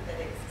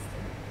parasympathetic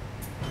system.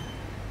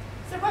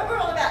 So what we're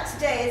all about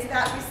today is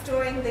about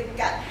restoring the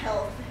gut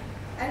health.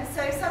 And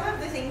so some of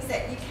the things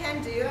that you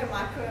can do are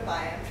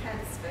microbiome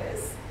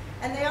transfers.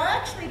 And they are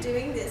actually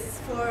doing this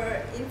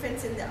for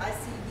infants in the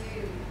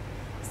ICU.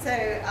 So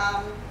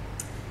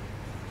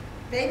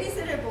babies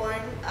that are born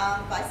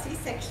by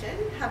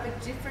C-section have a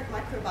different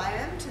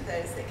microbiome to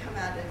those that come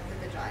out of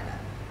the vagina.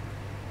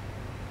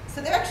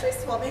 So they're actually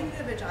swabbing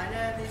the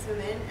vagina of these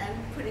women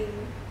and putting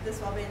the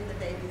swab in the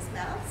baby's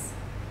mouths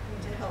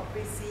to help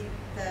receive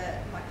the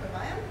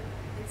microbiome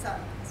in some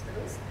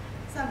hospitals.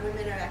 Some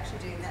women are actually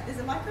doing that. There's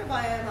a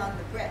microbiome on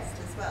the breast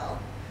as well,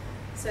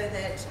 so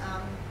that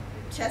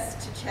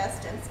chest to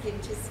chest and skin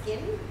to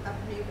skin of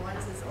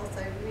newborns is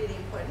also really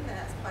important, and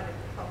that's part of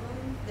the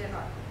problem. They're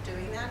not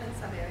doing that in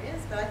some areas,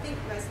 but I think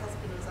most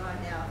hospitals are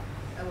now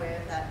aware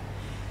of that.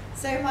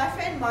 So my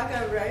friend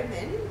Margot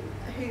Roman,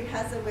 who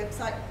has a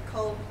website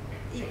called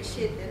Eat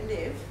Shit and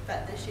Live,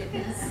 but the shit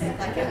is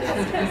like a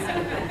business.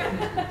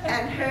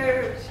 And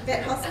her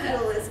vet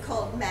hospital is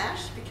called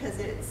MASH because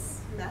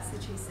it's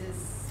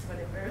Massachusetts,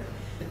 whatever.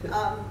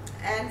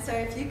 And so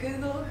if you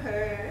Google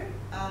her,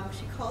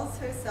 she calls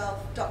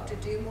herself Dr.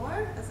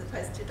 Do-more as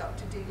opposed to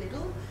Dr.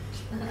 Do-little.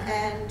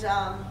 And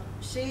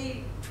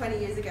she, 20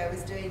 years ago,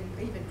 was doing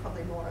even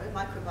probably more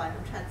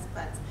microbiome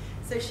transplants.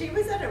 So she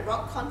was at a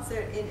rock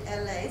concert in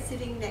LA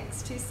sitting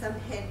next to some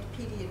head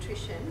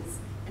pediatricians,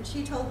 and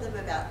she told them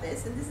about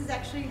this, and this is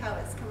actually how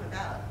it's come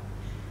about,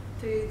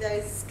 through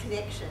those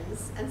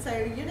connections. And so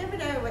you never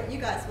know what you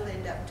guys will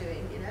end up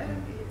doing, you know.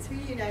 It's who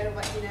you know,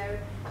 what you know,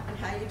 and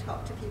how you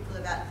talk to people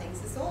about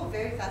things. It's all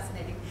very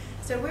fascinating.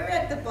 So we're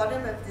at the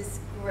bottom of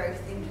this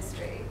growth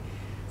industry.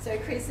 So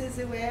Chris is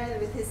aware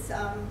with his,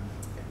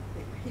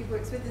 he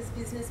works with his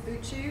business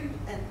Buchu,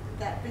 and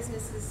that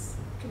business is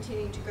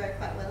continuing to grow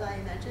quite well, I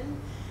imagine.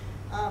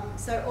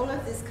 So all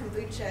of this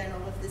kombucha and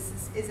all of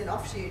this is an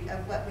offshoot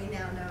of what we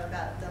now know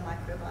about the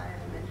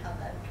microbiome and how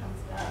that comes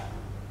about.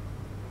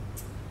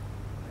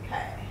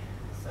 Okay,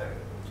 so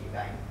we'll keep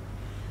going.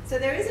 So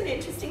there is an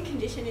interesting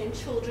condition in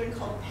children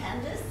called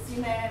PANDAS.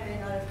 You may or may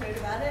not have heard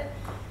about it.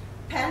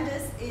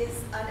 PANDAS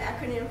is an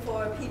acronym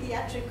for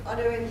Pediatric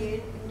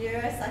Autoimmune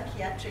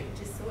Neuropsychiatric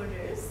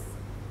Disorders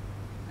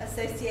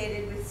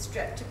associated with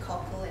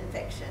streptococcal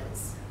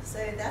infections. So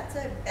that's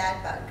a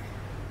bad bug.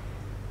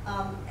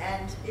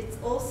 And it's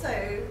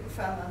also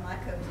from a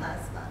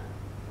mycoplasma.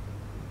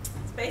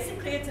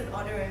 Basically, it's an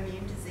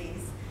autoimmune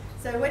disease.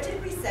 So what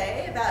did we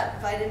say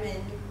about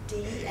vitamin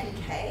D and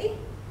K?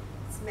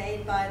 It's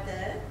made by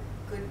the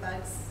good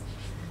bugs.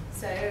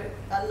 So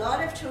a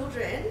lot of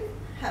children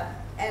have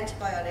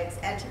antibiotics.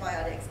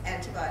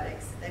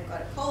 They've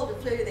got a cold, a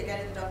flu, they go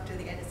to the doctor,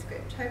 they get a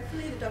script.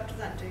 Hopefully the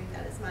doctors aren't doing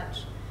that as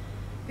much.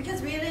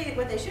 Because really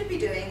what they should be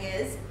doing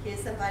is,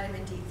 here's some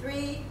vitamin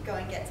D3, go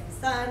and get some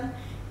sun,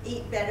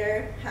 eat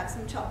better, have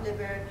some chopped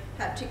liver,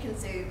 have chicken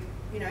soup,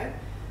 you know,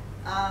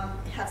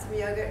 have some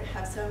yogurt,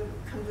 have some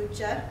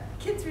kombucha.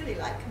 Kids really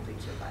like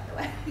kombucha, by the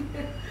way.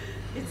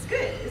 It's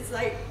good.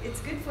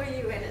 It's good for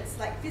you, and it's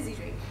like fizzy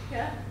drink.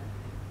 Yeah.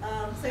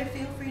 So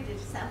feel free to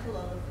sample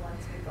all of the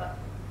ones we've got.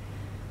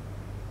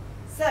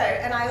 So,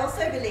 and I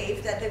also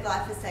believe that the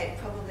glyphosate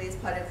probably is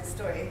part of the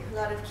story. A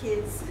lot of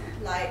kids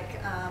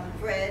like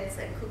breads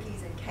and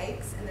cookies and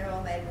cakes, and they're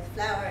all made with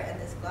flour, and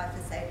there's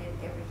glyphosate in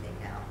everything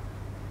now.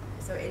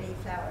 So any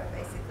flour,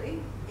 basically,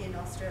 in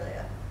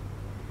Australia.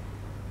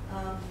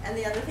 And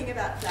the other thing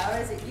about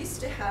flour is it used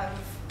to have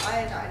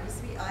iodine, it used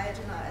to be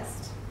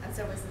iodinized, and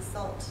so was the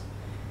salt.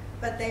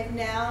 But they've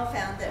now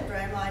found that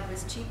bromide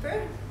was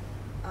cheaper,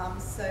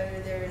 so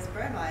there is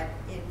bromide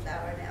in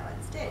flour now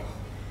instead.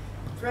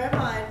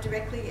 Bromide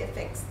directly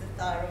affects the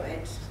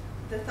thyroid.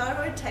 The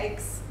thyroid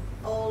takes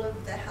all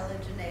of the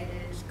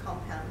halogenated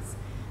compounds.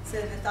 So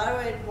the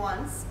thyroid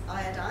wants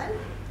iodine,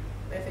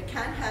 but if it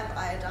can't have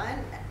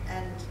iodine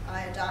and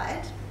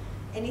iodide,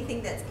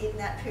 anything that's in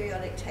that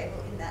periodic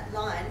table in that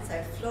line,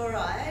 so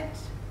fluoride,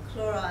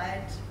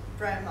 chloride,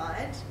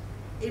 bromide,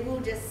 it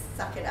will just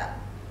suck it up.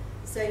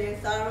 So your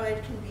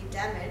thyroid can be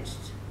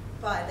damaged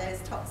by those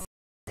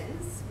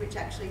toxins, which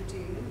actually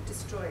do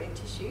destroy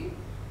tissue.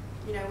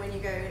 You know, when you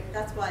go,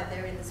 that's why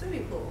they're in the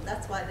swimming pool,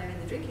 that's why they're in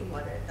the drinking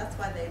water, that's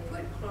why they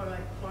put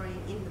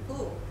chlorine in the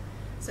pool.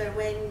 So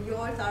when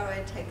your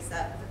thyroid takes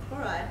up the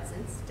chlorides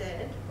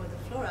instead, or the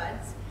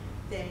fluorides,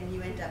 then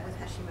you end up with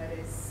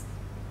Hashimoto's.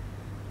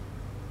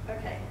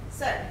 Okay,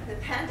 so the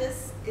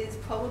PANDAS is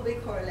probably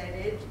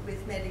correlated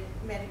with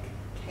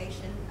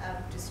medication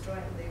of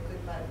destroying the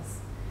good bugs.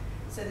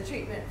 So the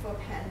treatment for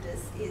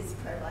PANDAS is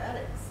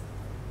probiotics.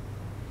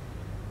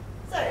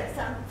 So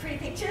some pretty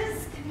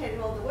pictures compared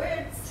to all the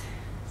words.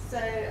 So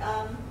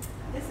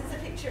this is a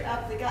picture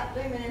of the gut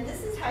lumen, and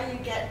this is how you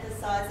get the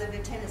size of a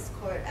tennis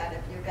court out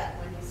of your gut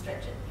when you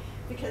stretch it.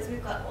 Because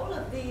we've got all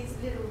of these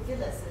little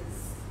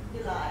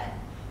villi,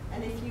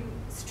 and if you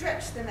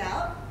stretch them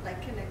out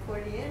like an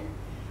accordion,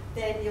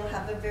 then you'll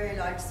have a very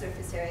large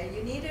surface area.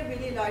 You need a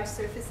really large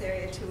surface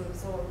area to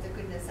absorb the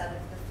goodness out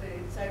of the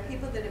food. So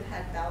people that have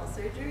had bowel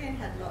surgery and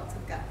had lots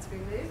of guts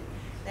removed,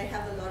 they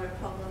have a lot of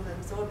problem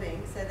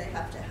absorbing, so they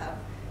have to have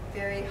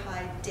very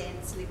high,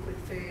 dense liquid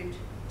food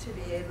to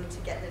be able to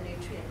get the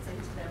nutrients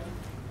into them.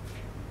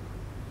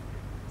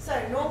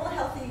 So normal,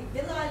 healthy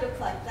villi look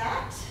like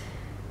that.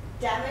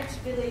 Damaged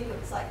villi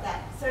looks like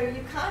that. So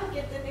you can't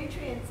get the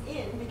nutrients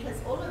in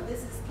because all of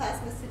this is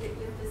plasmacytic,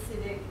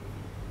 lymphocytic,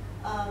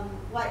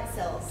 white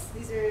cells.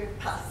 These are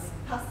pus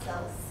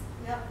cells,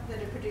 yep,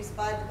 that are produced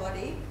by the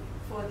body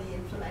for the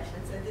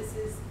inflammation. So this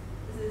is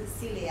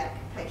a celiac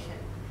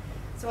patient.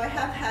 So I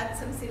have had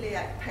some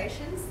celiac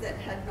patients that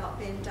had not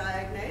been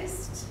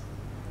diagnosed,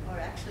 or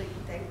actually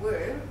they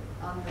were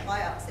on the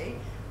biopsy,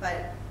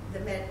 but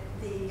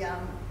the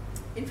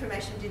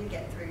information didn't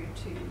get through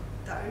to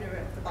the owner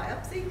of the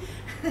biopsy.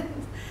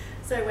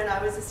 So when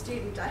I was a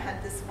student, I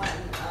had this one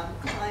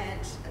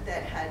client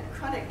that had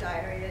chronic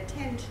diarrhea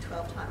 10 to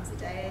 12 times a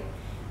day,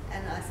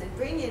 and I said,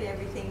 bring in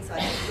everything so I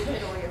can look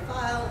at all your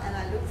file, and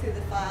I looked through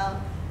the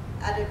file.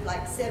 Out of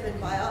like 7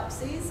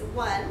 biopsies,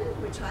 one,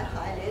 which I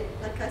highlighted,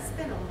 like I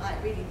spent all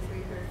night reading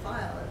through her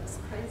file, it was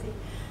crazy.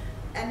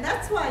 And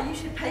that's why you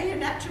should pay your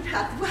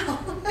naturopath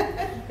well.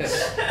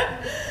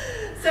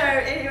 So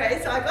anyway,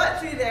 so I got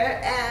through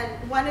there,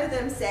 and one of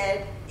them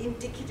said,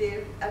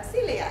 indicative of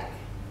celiac.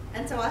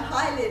 And so I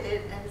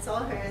highlighted and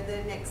saw her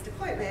the next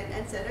appointment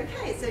and said,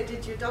 okay, so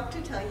did your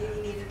doctor tell you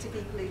you needed to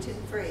be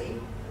gluten-free?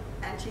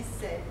 And she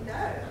said,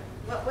 no.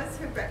 What was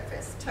her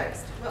breakfast?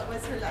 Toast. What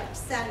was her lunch?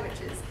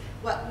 Sandwiches.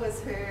 What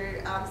was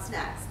her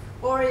snacks?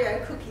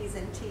 Oreo cookies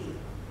and tea.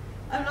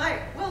 I'm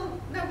like, well,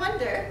 no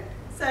wonder.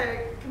 So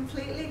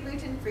completely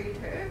gluten-freed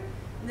her.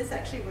 And this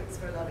actually works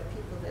for a lot of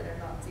people that are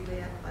not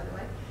celiac, by the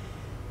way.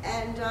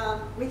 And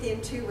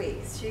within 2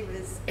 weeks, she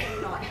was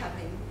not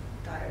having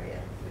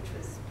diarrhea, which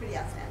was pretty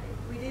outstanding.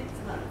 We did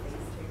some other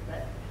things too,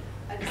 but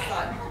I just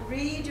thought,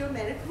 read your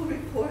medical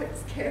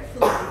reports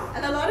carefully.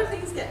 And a lot of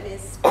things get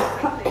missed,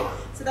 frankly.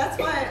 So that's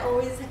why I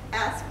always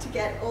ask to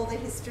get all the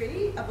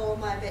history of all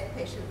my vet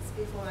patients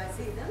before I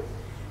see them,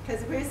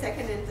 because we're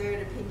second and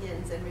third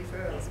opinions and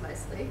referrals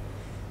mostly.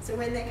 So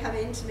when they come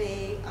in to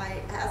me,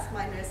 I ask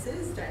my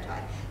nurses, don't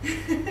I,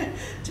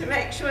 to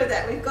make sure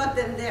that we've got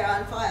them there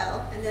on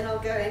file, and then I'll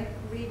go and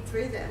read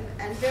through them.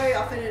 And very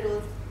often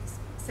it'll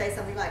say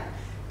something like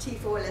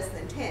T4 less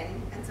than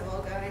 10, and so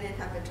I'll go in and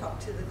have a talk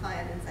to the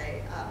client and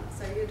say,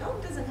 so your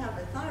dog doesn't have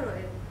a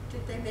thyroid,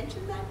 did they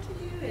mention that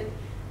to you? And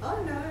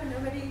oh no,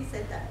 nobody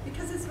said that,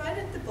 because it's right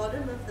at the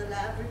bottom of the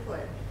lab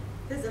report.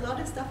 There's a lot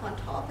of stuff on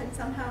top, and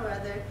somehow or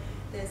other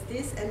there's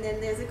this, and then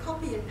there's a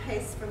copy and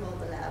paste from all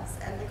the labs,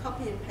 and the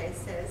copy and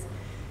paste says,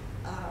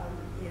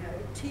 you know,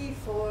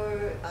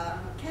 T4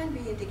 can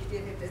be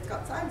indicative if it's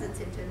got signs and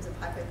symptoms of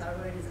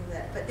hypothyroidism,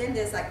 that. But then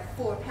there's like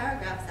 4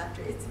 paragraphs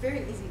after. It's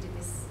very easy to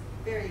miss,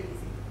 very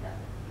easy. Yeah.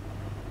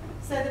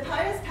 So the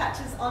pyrus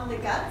patches on the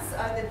guts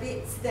are the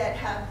bits that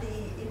have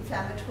the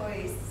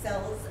inflammatory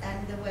cells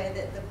and the way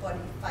that the body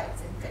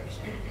fights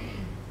infection.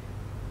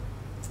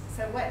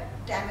 So what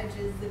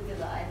damages the villi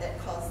that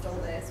caused all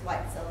those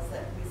white cells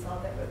that we saw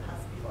that were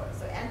passed before?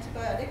 So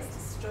antibiotics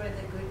destroy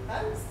the good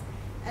bugs,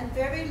 and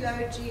very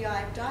low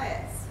GI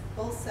diets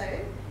also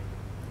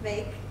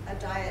make a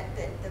diet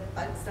that the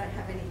bugs don't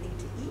have anything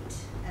to eat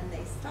and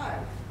they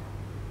starve.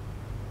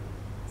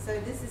 So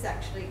this is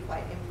actually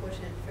quite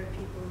important for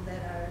people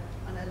that are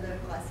on a low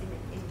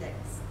glycemic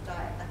index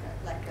diet,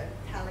 like a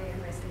paleo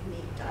and mostly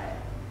meat diet.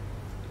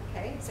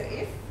 Okay, so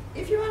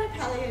if you're on a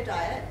paleo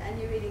diet and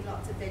you're eating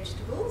lots of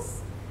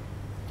vegetables,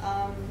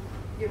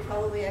 you're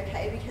probably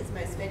okay, because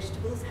most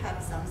vegetables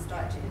have some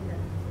starch in them.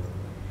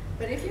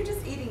 But if you're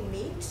just eating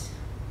meat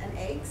and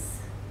eggs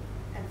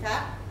and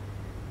fat,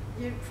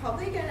 you're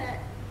probably going to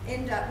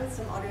end up with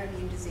some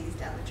autoimmune disease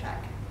down the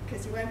track,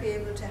 because you won't be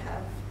able to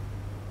have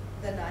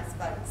the nice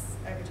bugs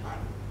over time.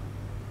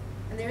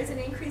 And there is an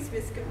increased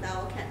risk of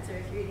bowel cancer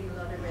if you're eating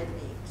a lot of red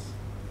meat.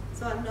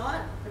 So I'm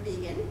not a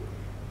vegan.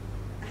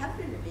 I have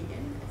been a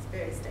vegan at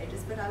various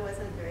stages, but I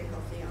wasn't very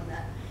healthy on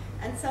that.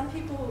 And some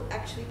people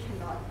actually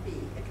cannot be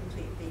a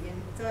complete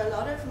vegan. So a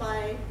lot of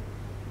my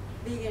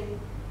vegan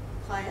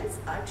clients,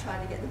 I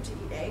try to get them to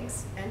eat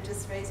eggs and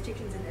just raise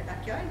chickens in their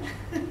backyard.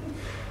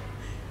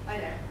 I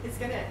know, it's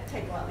going to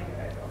take a while to go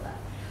over all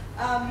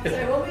that.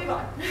 So we'll move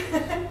on.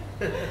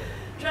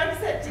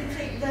 Drugs that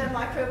deplete the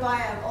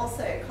microbiome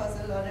also cause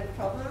a lot of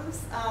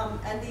problems,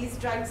 and these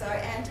drugs are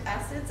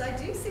antacids. I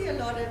do see a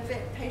lot of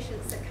vet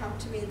patients that come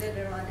to me that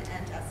are on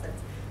antacids,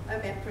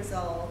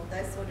 omeprazole,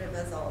 those sort of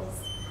azoles.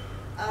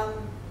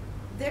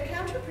 They're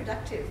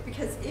counterproductive,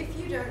 because if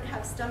you don't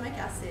have stomach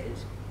acid,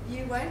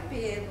 you won't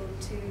be able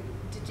to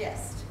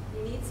digest.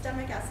 You need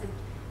stomach acid,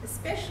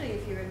 especially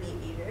if you're a meat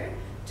eater,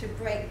 to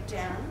break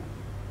down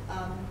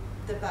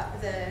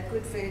the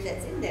good food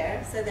that's in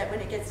there, so that when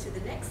it gets to the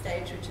next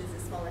stage, which is the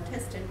small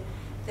intestine,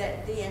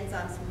 that the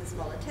enzymes from the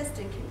small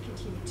intestine can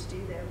continue to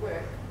do their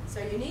work. So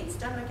you need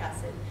stomach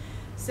acid.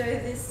 So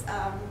this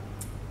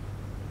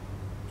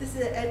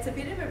it's a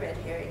bit of a red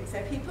herring.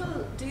 So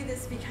people do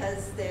this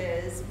because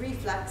there's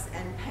reflux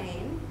and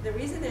pain. The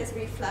reason there's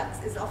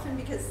reflux is often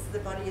because the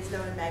body is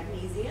low in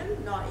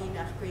magnesium, not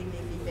enough green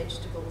leafy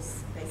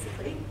vegetables,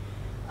 basically.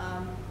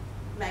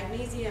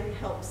 Magnesium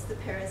helps the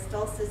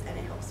peristalsis and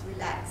it helps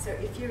relax. So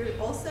if you're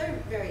also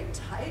very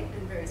tight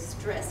and very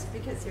stressed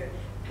because your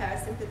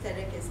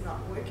parasympathetic is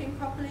not working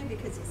properly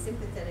because your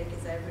sympathetic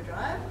is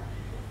overdrive,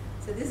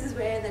 so this is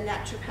where the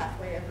naturopath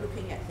way of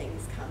looking at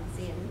things comes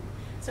in.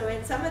 So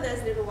in some of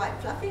those little white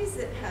fluffies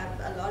that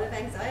have a lot of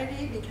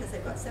anxiety because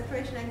they've got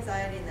separation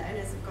anxiety and the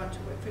owners have gone to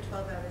work for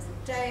 12 hours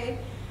a day,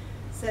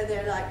 so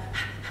they're like,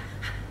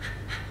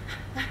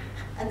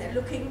 and they're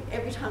looking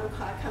every time a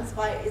car comes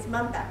by, is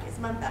mum back, is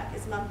mum back,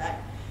 is mum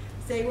back.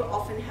 So they will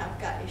often have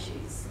gut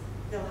issues.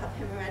 They'll have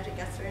hemorrhagic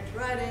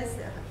gastroenteritis,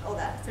 all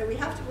that. So we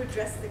have to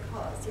address the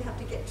cause. You have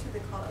to get to the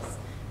cause.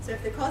 So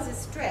if the cause is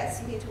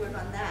stress, you need to work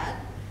on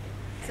that.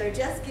 So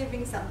just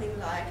giving something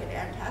like an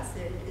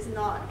antacid is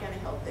not going to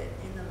help it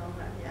in the long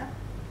run, yeah?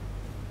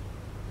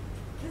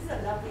 This is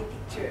a lovely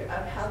picture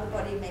of how the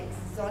body makes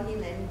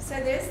zonulin. So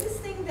there's this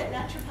thing that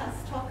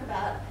naturopaths talk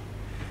about,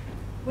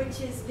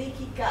 which is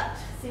leaky gut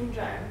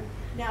syndrome.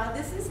 Now,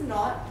 this is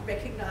not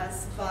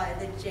recognized by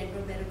the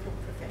general medical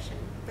profession,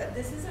 but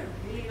this is a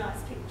really nice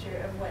picture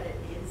of what it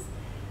is.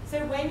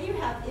 So when you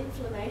have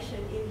inflammation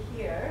in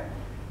here,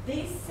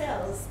 these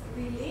cells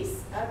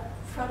release a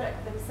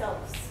product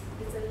themselves.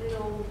 It's a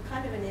little,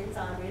 kind of an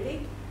enzyme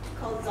really,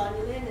 called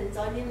zonulin, and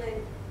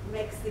zonulin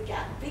makes the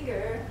gut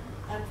bigger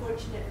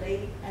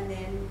unfortunately, and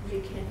then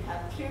you can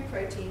have pure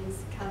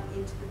proteins come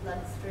into the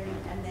bloodstream,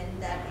 and then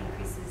that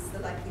increases the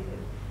likelihood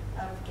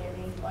of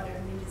getting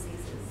autoimmune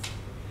diseases.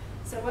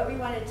 So what we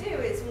want to do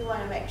is we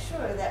want to make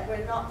sure that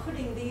we're not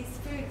putting these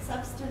food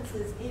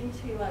substances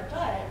into our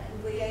diet,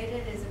 and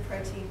gliadin is a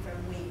protein from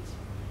wheat.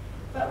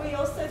 But we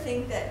also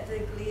think that the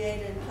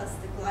gliadin plus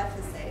the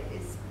glyphosate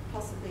is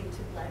possibly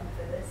to blame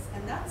for this,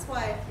 and that's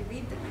why if you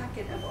read the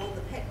packet of all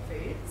the pet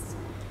foods,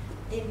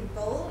 in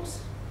bold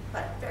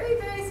but very,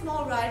 very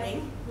small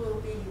writing will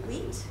be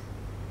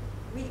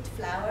wheat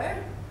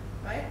flour,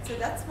 right? So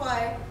that's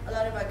why a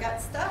lot of our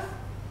gut stuff,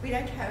 we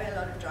don't carry a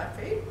lot of dry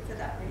food for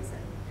that reason.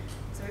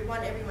 So we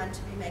want everyone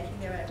to be making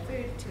their own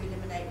food to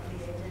eliminate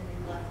gliadin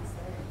and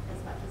glyphosate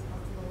as much as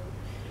possible.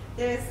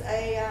 There's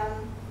a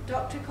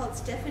doctor called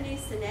Stephanie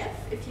Seneff.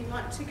 If you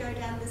want to go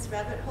down this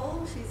rabbit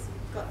hole, she's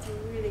got some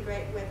really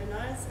great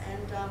webinars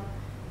and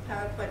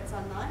PowerPoints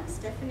online.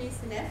 Stephanie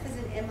Seneff is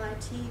an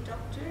MIT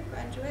doctor,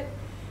 graduate,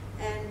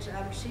 and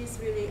she's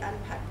really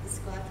unpacked this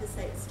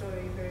glyphosate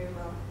story very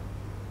well.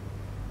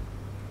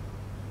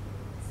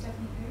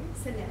 Stephanie who?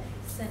 Seneff.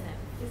 Seneff.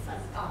 This one.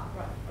 Ah,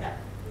 right. Yeah,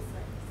 this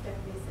one.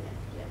 Stephanie Seneff,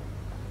 yeah.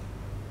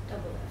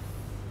 Double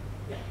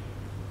F.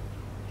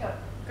 Yeah.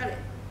 Got it.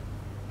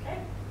 Okay.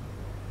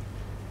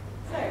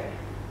 So,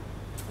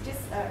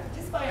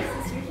 just by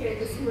instance, you hear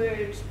this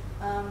word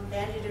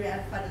bandied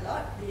around quite a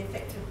lot, the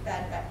effect of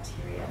bad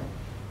bacteria.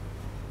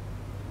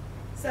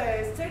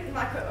 So certain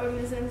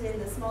microorganisms in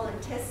the small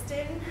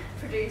intestine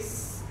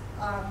produce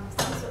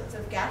some sorts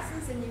of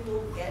gases, and you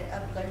will get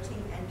a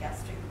bloating and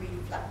gastric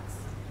reflux.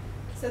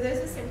 So those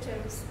are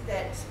symptoms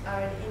that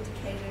are an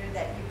indicator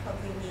that you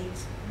probably need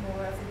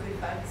more of the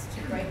good bugs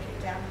to break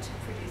it down to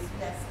produce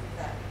less of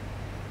that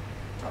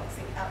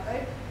toxic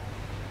outload.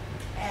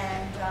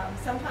 And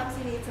sometimes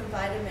you need some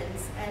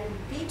vitamins, and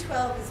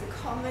B12 is a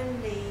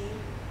commonly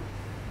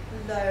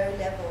low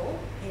level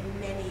in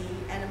many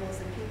animals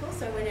and people,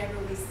 so whenever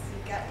we see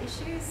gut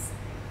issues,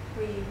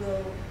 we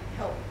will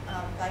help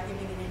by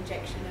giving an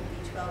injection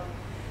of B12.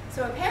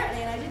 So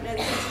apparently, and I didn't know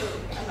this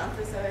until a month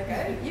or so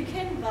ago, you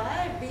can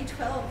buy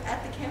B12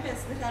 at the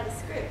chemist without a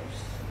script.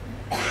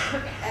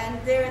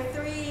 And there are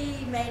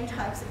three main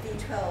types of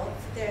B12.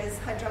 There's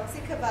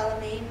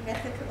hydroxycobalamin,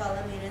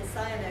 methylcobalamin, and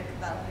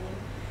cyanocobalamin.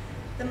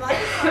 The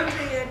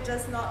mitochondria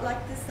does not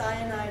like the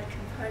cyanide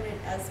component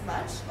as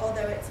much,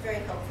 although it's very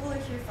helpful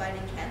if you're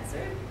fighting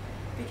cancer,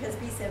 because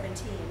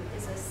B17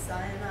 is a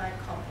cyanide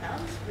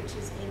compound which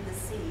is in the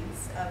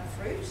seeds of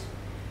fruit.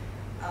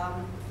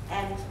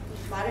 And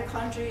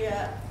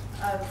mitochondria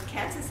of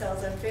cancer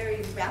cells are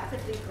very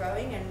rapidly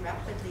growing and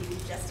rapidly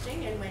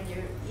digesting, and when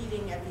you're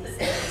eating a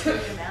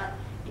B17 amount,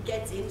 it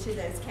gets into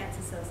those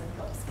cancer cells and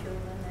helps kill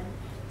them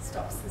and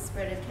stops the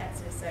spread of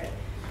cancer. So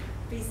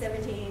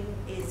B17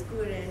 is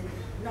good and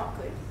not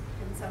good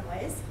in some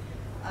ways.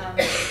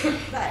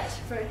 But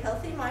for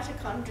healthy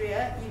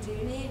mitochondria, you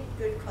do need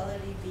good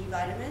quality B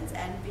vitamins,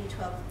 and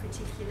B12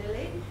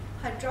 particularly.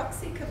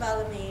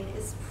 Hydroxycobalamin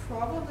is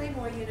probably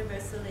more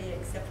universally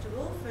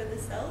acceptable for the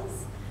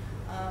cells.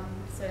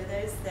 So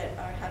those that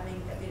are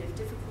having a bit of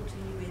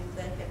difficulty with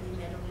the heavy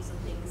metals and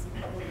things,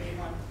 you probably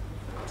want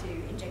to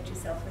inject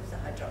yourself with the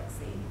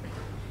hydroxy.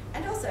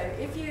 And also,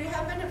 if you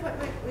have an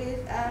appointment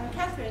with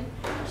Catherine,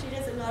 she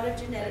does a lot of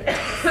genetic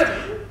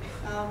testing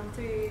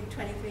through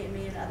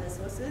 23andMe and other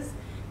sources,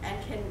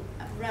 and can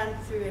run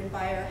through and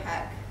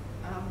biohack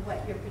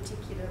what your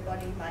particular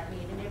body might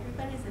need, and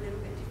everybody's a little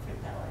bit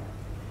different that way.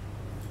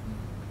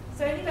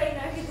 So anybody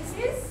know who this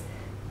is?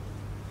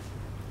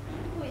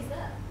 Who is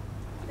that?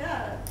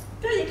 Yeah.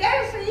 There you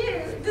go for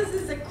you. This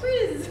is a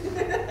quiz.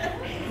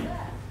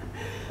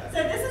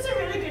 So this is a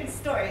really good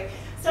story.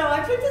 So I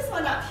put this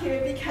one up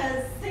here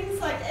because things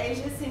like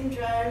Asia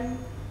syndrome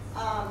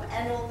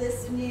and all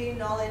this new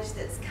knowledge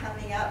that's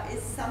coming up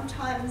is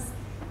sometimes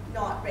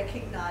not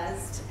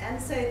recognized.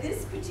 And so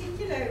this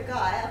particular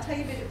guy, I'll tell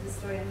you a bit of the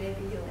story and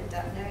maybe you'll end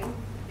up knowing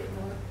a bit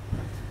more.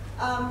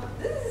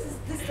 This is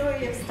the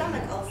story of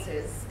stomach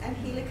ulcers and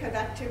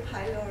Helicobacter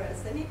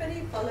pylorus.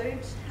 Anybody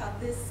followed how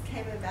this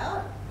came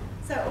about?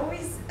 So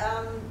always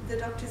the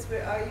doctors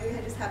were, oh,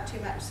 you just have too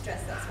much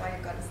stress, that's why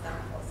you got a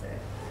stomach ulcer.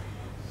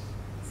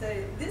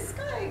 So this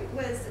guy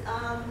was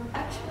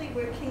actually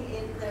working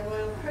in the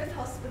Royal Perth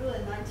Hospital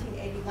in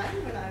 1981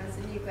 when I was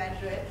a new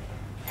graduate,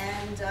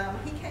 and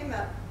he came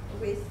up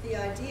with the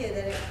idea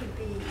that it could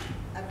be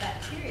a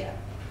bacteria.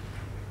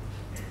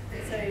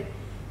 So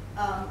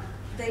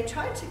they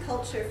tried to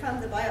culture from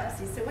the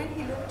biopsies. So when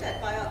he looked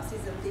at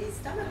biopsies of these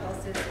stomach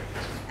ulcers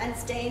and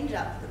stained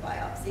up the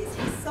biopsies,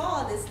 he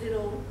saw this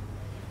little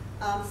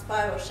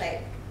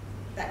spiral-shaped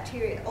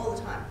bacteria all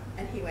the time.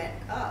 And he went,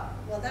 oh,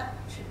 well, that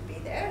shouldn't be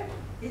there.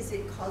 Is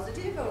it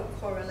causative or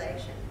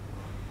correlation?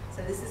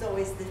 So this is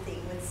always the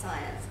thing with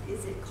science.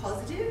 Is it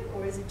causative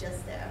or is it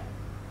just there?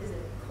 Is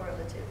it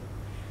correlative?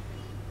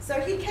 So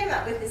he came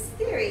up with this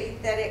theory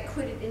that it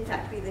could in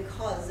fact be the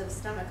cause of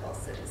stomach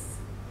ulcers.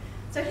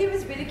 So he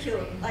was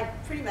ridiculed,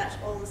 like pretty much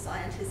all the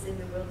scientists in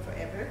the world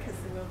forever, because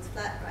the world's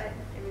flat, right?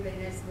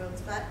 Everybody knows the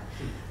world's flat.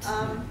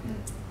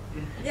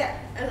 Yeah,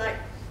 and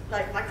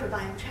like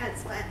microbiome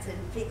transplants and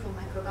fecal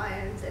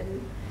microbiomes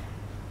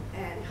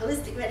and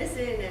holistic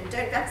medicine and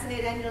don't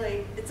vaccinate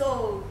annually. It's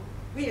all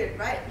weird,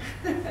 right?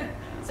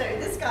 So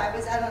this guy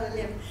was out on a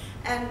limb,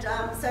 and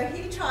so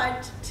he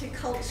tried to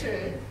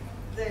culture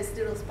those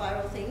little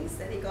spiral things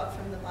that he got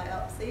from the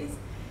biopsies,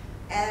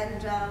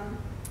 and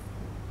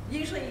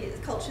usually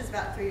it cultures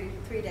about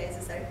three days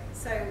or so.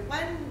 So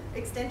one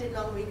extended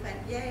long week went,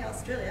 yay,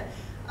 Australia.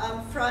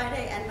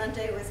 Friday and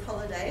Monday was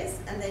holidays,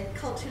 and they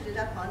cultured it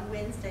up on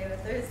Wednesday or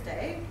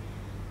Thursday,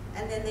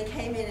 and then they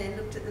came in and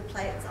looked at the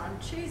plates on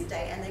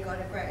Tuesday, and they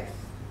got a growth.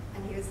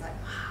 And he was like,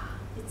 wow,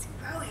 it's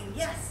growing,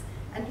 yes.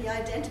 And he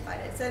identified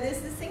it. So there's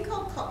this thing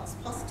called Koch's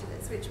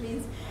postulates, which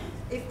means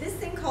if this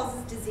thing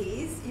causes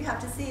disease, you have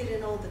to see it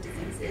in all the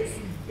diseases.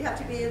 You have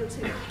to be able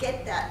to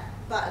get that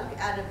bug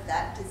out of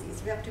that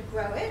disease. You have to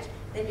grow it,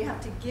 then you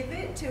have to give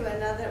it to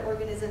another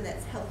organism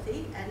that's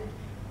healthy, and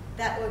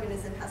that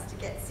organism has to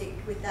get sick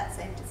with that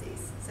same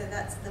disease. So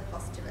that's the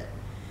postulate.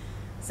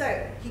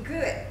 So he grew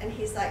it, and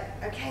he's like,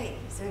 okay,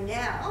 so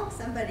now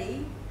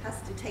somebody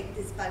has to take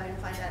this bug and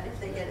find out if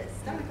they get a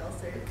stomach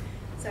ulcer.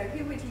 So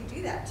who would he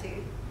do that to?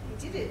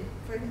 He did it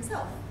for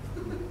himself.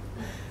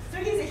 So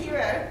he's a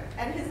hero,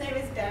 and his name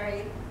is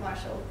Barry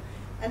Marshall.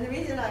 And the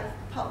reason I've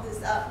popped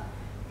this up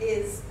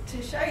is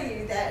to show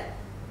you that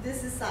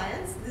this is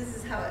science, this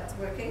is how it's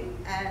working,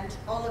 and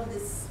all of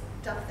this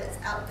stuff that's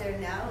out there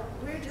now,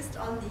 we're just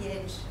on the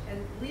edge,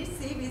 and we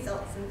see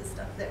results in the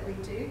stuff that we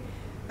do,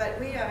 but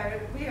we are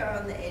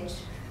on the edge.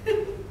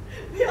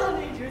 We all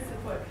need your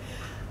support.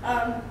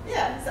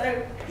 Yeah,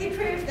 so he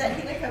proved that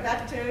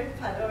Helicobacter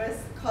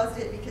pylorus caused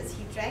it because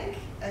he drank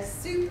a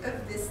soup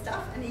of this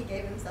stuff and he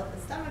gave himself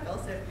a stomach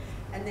ulcer,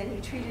 and then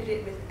he treated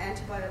it with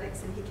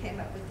antibiotics, and he came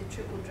up with the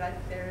triple drug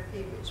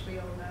therapy, which we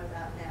all know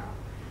about now.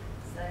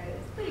 So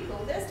it's pretty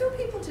cool. There's still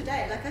people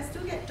today, like I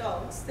still get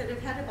dogs that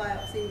have had a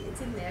biopsy,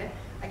 it's in there,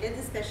 I get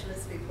the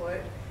specialist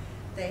report,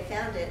 they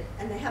found it,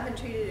 and they haven't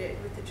treated it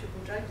with the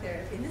triple drug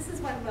therapy. And this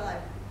is one where I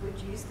would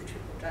use the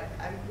triple drug,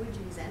 I would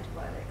use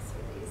antibiotics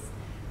for these,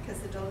 because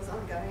the dog's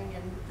ongoing,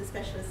 and the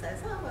specialist says,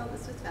 oh, well,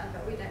 this was found,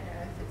 but we don't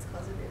know if it's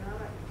causative. And I'm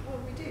like, well,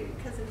 we do,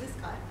 because of this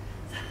guy.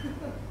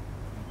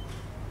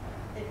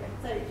 Anyway,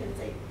 so you can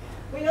see.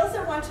 We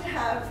also want to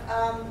have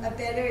a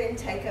better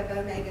intake of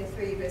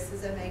omega-3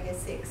 versus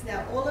omega-6.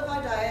 Now, all of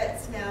our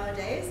diets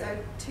nowadays are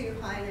too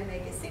high in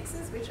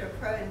omega-6s, which are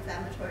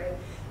pro-inflammatory.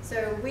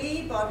 So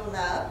we bottle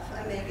up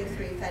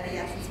omega-3 fatty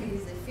acids. We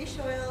use a fish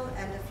oil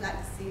and a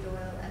flaxseed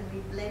oil, and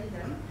we blend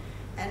them.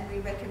 And we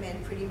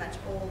recommend pretty much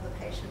all the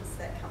patients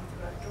that come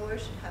through our door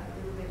should have a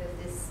little bit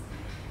of this.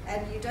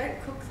 And you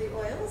don't cook the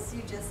oils,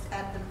 you just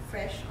add them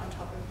fresh on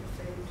top of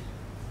the food.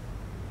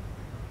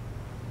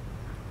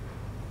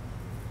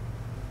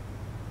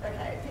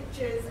 Okay,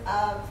 pictures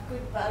of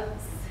good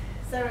bugs.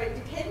 So it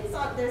depends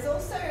on, there's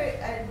also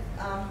a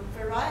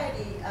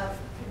variety of,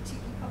 you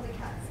probably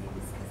can't see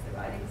this because the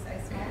writing's so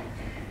small,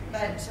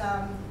 but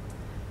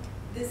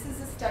this is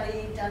a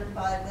study done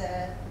by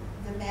the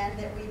man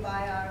that we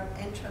buy our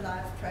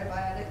Entralife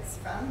probiotics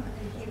from,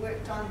 and he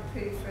worked on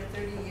poo for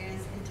 30 years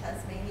in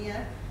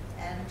Tasmania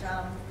and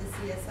the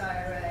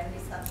CSIRO and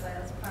New South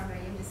Wales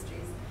Primary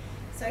Industries.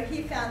 So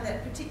he found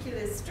that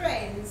particular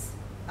strains,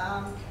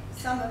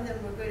 some of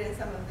them were good and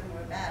some of them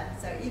were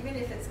bad. So even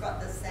if it's got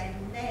the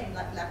same name,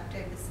 like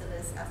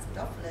Lactobacillus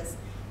acidophilus,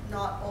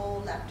 not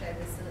all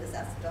Lactobacillus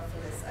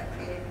acidophilus are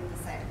created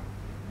the same.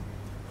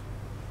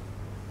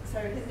 So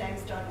his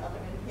name's John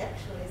Elderman. He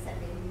actually sent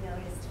me an email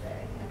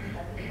yesterday, and we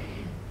had a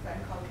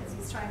phone call because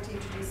he's trying to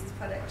introduce his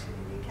product to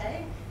the UK,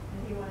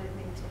 and he wanted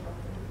me to help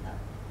him with that.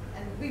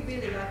 And we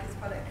really like his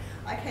product.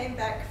 I came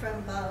back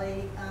from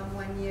Bali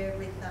 1 year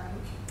with,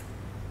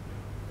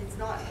 it's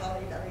not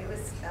Bali belly, it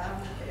was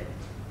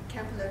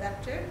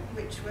Campylobacter,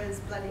 which was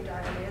bloody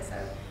diarrhea. So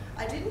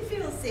I didn't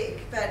feel sick,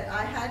 but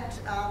I had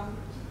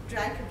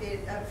drank a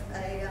bit of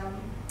a,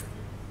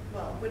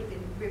 well, it would have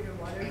been river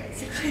water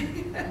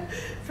basically,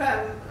 from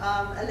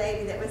a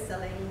lady that was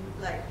selling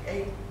like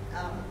a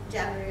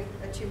jamu,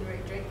 a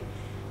turmeric drink.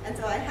 And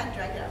so I had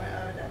drank it, I went,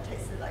 oh, that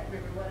tasted like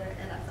river water,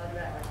 and I thought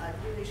about it, I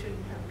really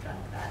shouldn't have drunk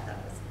that, that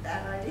was a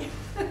bad idea.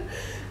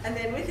 And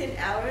then within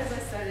hours I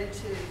started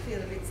to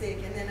feel a bit sick,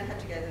 and then I had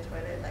to go to the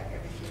toilet like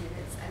every few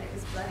minutes, and it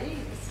was bloody,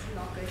 it was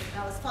not good.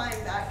 And I was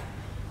flying back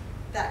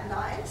that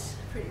night,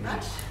 pretty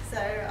much, so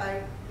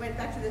I went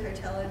back to the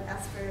hotel and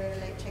asked for a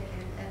late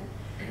check-in,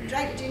 and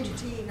drank ginger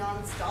tea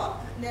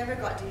non-stop, never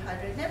got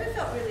dehydrated, never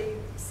felt really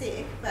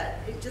sick, but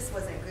it just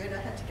wasn't good.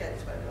 I had to go to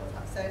the toilet all the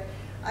time. So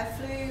I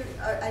flew,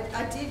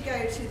 I did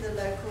go to the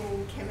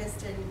local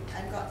chemist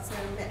and got some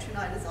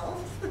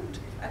metronidazole.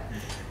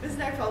 It was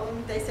no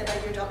problem. They said, are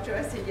you a doctor?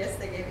 I said, yes,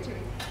 they gave it to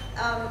me.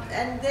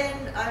 And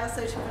then I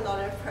also took a lot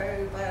of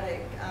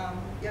probiotic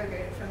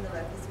yogurt from the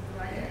local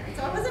supermarket.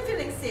 So I wasn't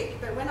feeling sick,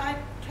 but when I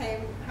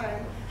came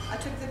home, I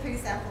took the poo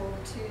sample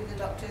to the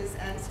doctors,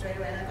 and straight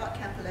away, and I got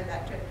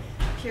Campylobacter,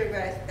 pure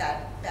growth,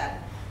 bad.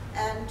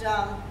 And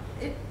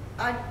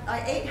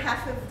I ate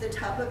half of the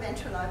tub of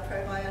Entralife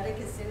probiotic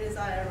as soon as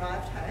I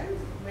arrived home,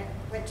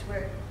 went to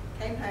work,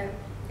 came home,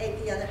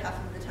 ate the other half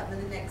of the tub,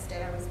 and the next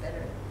day I was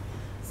better.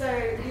 So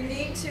you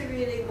need to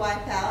really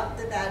wipe out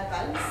the bad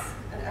bugs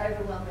and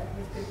overwhelm it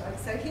with good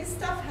bugs. So his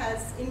stuff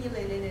has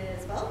inulin in it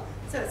as well.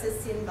 So it's a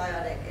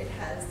symbiotic. It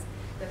has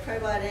the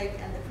probiotic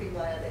and the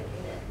prebiotic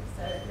in it.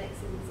 So it makes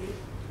it easy.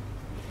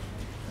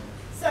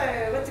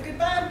 So what's a good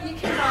bug? You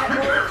can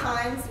buy all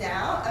kinds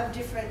now of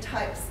different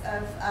types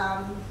of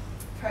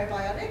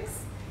probiotics.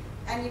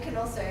 And you can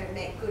also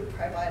make good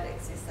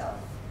probiotics yourself.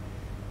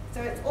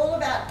 So it's all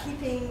about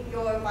keeping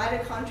your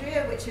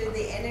mitochondria, which are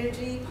the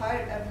energy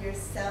part of your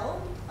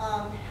cell,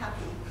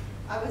 happy.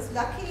 I was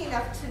lucky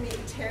enough to meet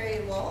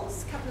Terry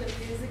Walls a couple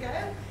of years ago.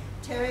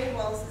 Terry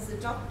Walls is a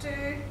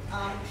doctor.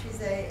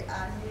 She's a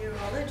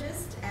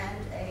neurologist,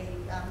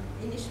 and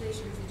initially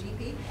she was a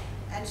GP,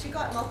 and she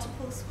got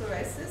multiple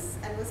sclerosis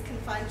and was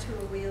confined to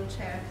a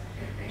wheelchair.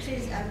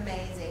 She's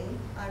amazing.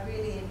 I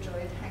really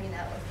enjoyed hanging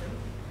out with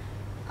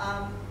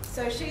them.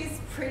 So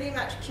she's pretty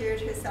much cured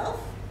herself.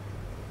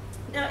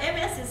 Now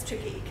MS is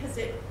tricky because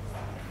it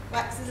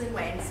waxes and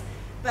wanes,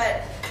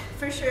 but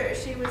for sure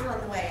she was on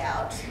the way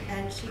out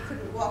and she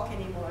couldn't walk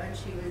anymore, and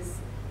she was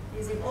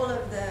using all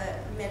of the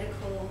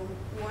medical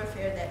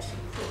warfare that she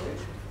could,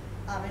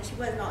 and she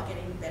was not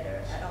getting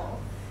better at all.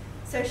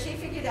 So she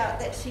figured out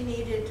that she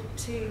needed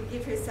to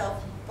give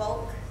herself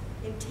bulk,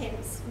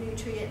 intense,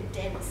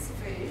 nutrient-dense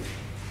food,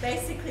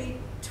 basically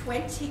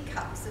 20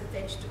 cups of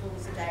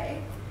vegetables a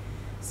day.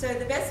 So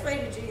the best way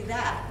to do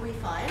that, we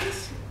find,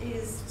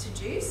 is to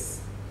juice.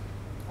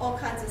 All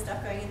kinds of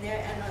stuff going in there,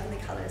 and on the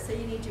colours. So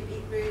you need your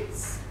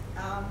beetroots,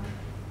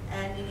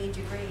 and you need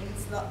your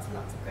greens, lots and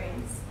lots of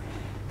greens.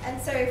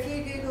 And so if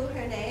you Google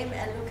her name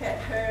and look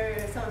at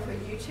some of her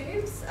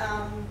YouTubes,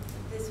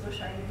 this will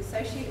show you.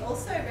 So she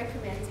also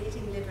recommends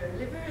eating liver.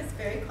 Liver is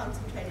very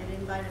concentrated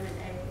in vitamin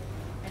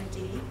A and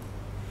D,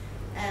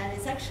 and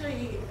it's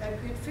actually a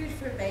good food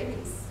for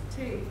babies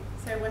too.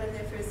 So one of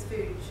their first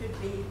food should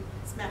be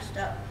smashed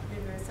up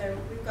liver. So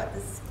we've got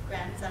this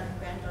grandson and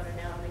granddaughter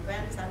now, and the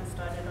grandson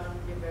started on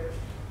liver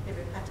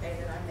pate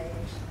that I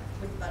made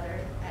with butter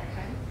at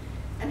home.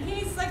 And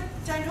he's like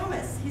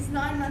ginormous. He's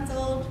 9 months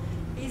old.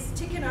 He's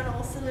ticking on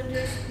all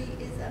cylinders.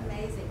 He is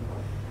amazing.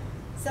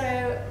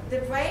 So the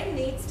brain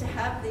needs to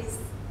have these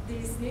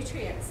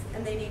nutrients,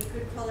 and they need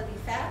good quality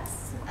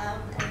fats,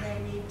 and they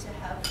need to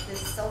have this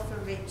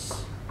sulfur-rich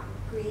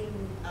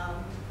green,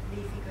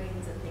 leafy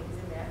greens and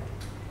things in there.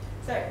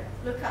 So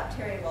look up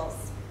Terry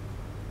Walls.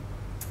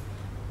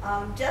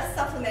 Just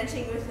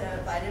supplementing with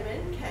a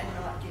vitamin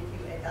cannot give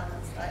you a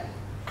balanced diet.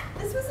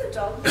 This was a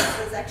dog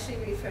that was actually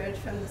referred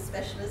from the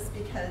specialist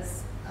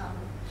because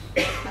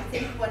I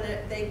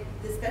think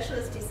the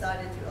specialist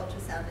decided through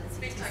ultrasound and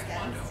CT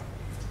scans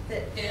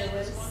that there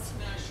was...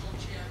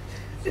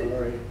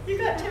 Sorry. You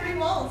got Terry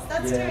Walls.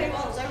 That's Terry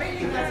Walls. I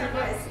recognize your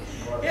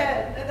voice.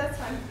 Yeah, no, that's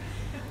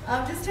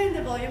fine. Just turn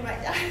the volume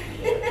right down.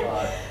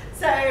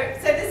 So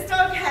this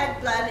dog had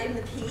blood in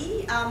the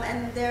pee,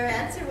 and their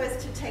answer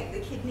was to take the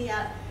kidney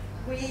out.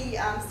 We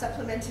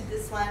supplemented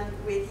this one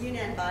with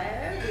Yunnan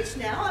Bio, which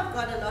now I've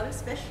got a lot of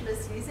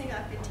specialists using.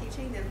 I've been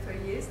teaching them for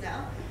years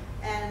now.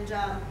 And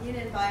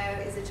Yunnan Bio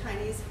is a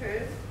Chinese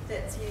herb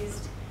that's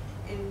used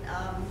in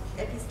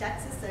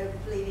epistaxis, so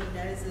bleeding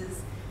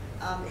noses.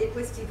 It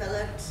was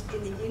developed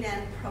in the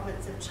Yunnan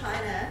province of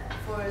China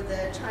for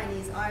the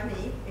Chinese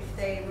army. If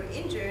they were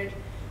injured,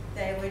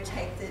 they would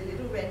take the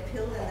little red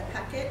pill in the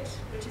packet,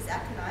 which is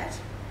aconite,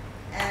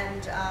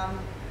 and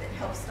it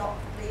helps stop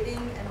the bleeding,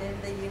 and then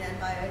the Yunnan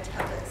Bio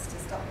tablets to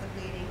stop the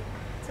bleeding.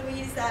 So we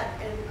use that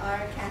in our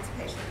cancer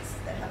patients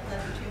that have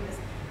bloody tumours.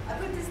 I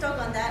put this dog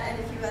on that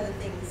and a few other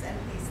things, and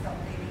he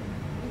stopped bleeding.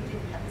 He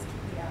didn't have his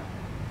kidney out.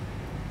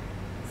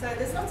 So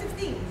there's lots of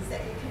things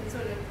that you can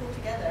sort of pull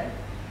together.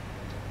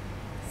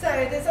 So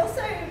there's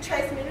also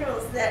trace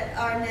minerals that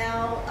are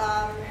now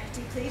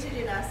depleted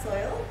in our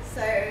soil.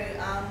 So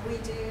we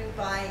do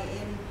buy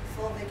in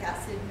fulvic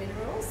acid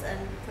minerals and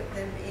put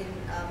them in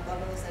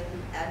bottles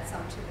and add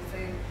some to the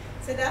food.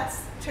 So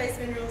that's trace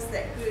minerals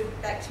that good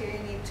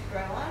bacteria need to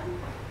grow on.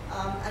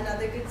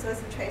 Another good source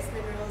of trace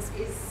minerals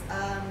is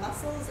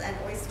mussels and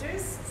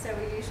oysters. So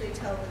we usually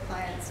tell the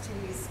clients to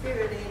use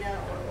spirulina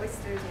or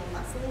oysters or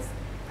mussels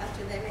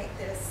after they make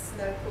their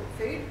slow cooked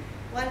food.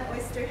 One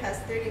oyster has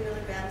 30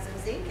 milligrams of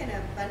zinc and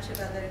a bunch of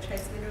other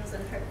trace minerals,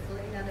 and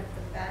hopefully none of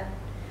the bad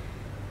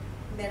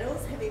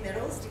metals, heavy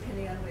metals,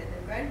 depending on where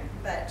they're grown.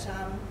 But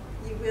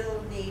you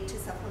will need to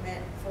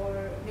supplement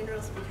for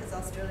minerals because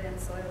Australian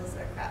soils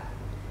are crap.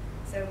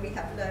 So we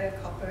have low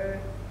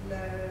copper,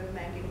 low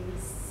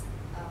manganese,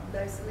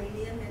 low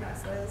selenium in our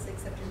soils,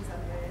 except in some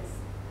areas.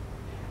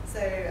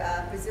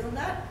 So Brazil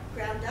nut,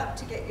 ground up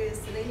to get your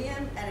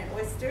selenium, and an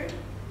oyster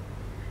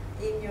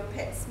in your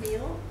pet's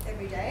meal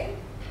every day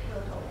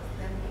will help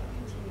them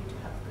continue to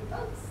have good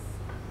bugs.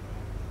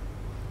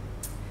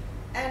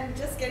 And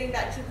just getting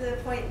back to the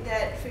point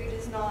that food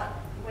is not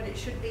what it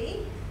should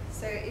be.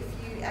 So if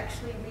you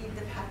actually read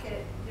the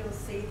packet, you'll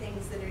see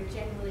things that are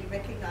generally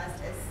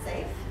recognized as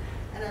safe.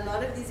 And a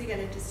lot of these are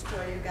going to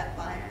destroy your gut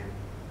biome.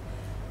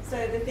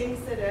 So the things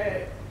that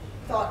are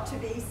thought to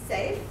be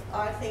safe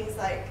are things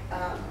like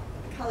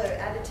color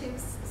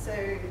additives.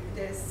 So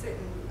there's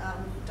certain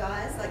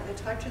dyes, like the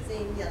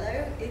tartrazine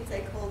yellow, it's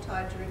a coal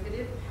tar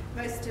derivative.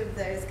 Most of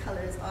those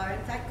colors are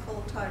in fact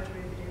coal tar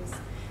derivatives.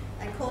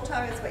 And coal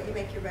tar is what you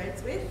make your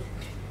roads with.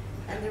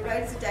 And the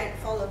roads don't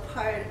fall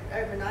apart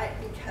overnight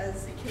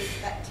because it kills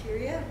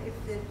bacteria. If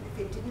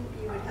it didn't,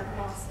 you would have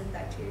moss and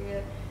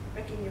bacteria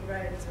wrecking your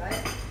roads,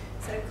 right?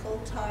 So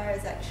coal tar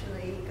is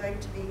actually going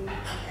to be an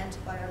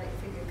antibiotic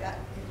for your gut.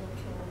 It will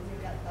kill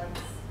your gut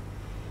bugs.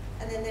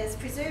 And then there's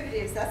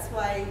preservatives. That's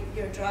why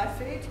your dry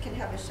food can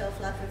have a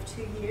shelf life of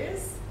 2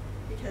 years,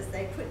 because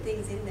they put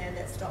things in there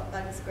that stop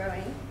bugs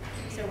growing.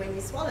 So when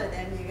you swallow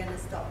them, you're going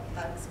to stop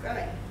bugs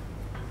growing.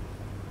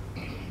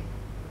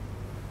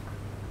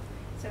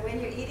 So when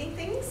you're eating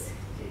things,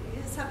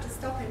 you just have to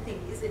stop and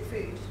think, is it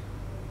food?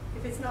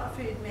 If it's not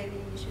food, maybe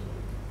you shouldn't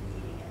be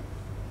eating it.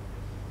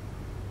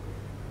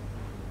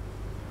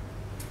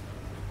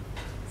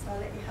 So I'll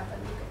let you have a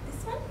look at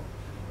this one.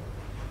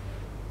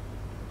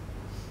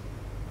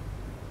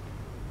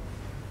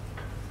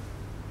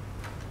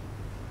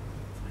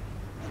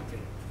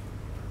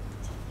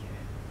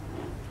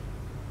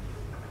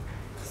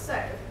 So,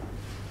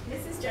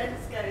 Mrs.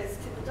 Jones goes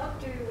to the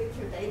doctor with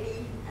her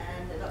baby,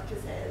 and the doctor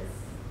says,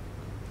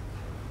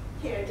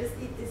 here, just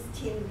eat this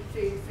tin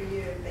food for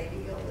your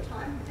baby all the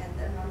time. And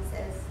the mum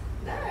says,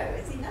 no,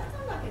 it's enough,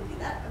 I'm not going to do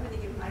that. I'm going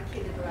to give my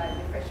kid a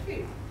variety of fresh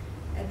food.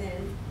 And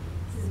then,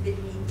 this is a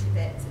bit mean to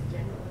vets in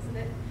general, isn't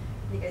it?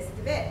 And he goes to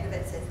the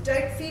vet says,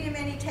 don't feed him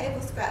any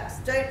table scraps,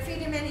 don't feed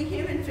him any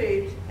human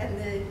food. And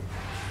the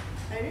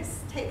owner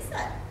takes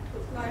that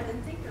hook, line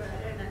and sinker.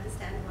 I don't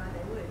understand why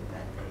they would,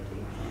 but they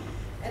do.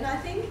 And I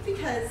think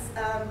because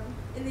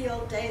in the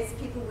old days,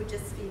 people would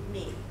just feed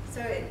meat.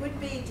 So it would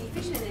be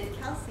deficient in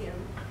calcium,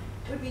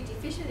 would be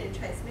deficient in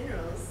trace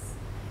minerals.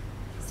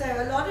 So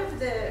a lot of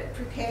the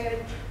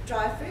prepared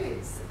dry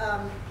foods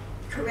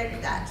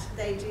correct that.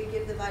 They do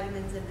give the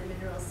vitamins and the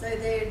minerals. So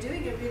they're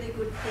doing a really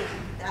good thing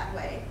that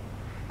way.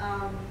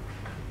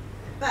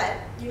 But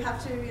you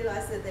have to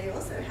realize that they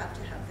also have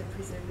to have the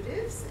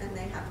preservatives, and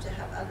they have to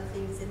have other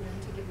things in them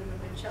to give them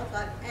a good shelf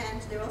life.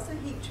 And they're also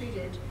heat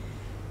treated,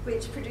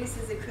 which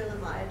produces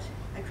acrylamide.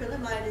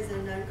 Acrylamide is a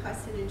known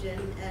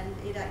carcinogen, and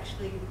it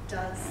actually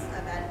does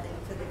a bad thing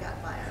for the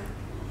gut biome.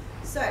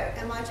 So,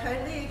 am I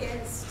totally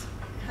against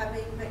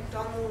having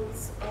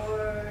McDonald's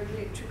or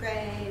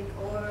Nutri-Grain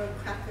or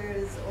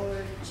crackers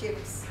or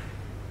chips?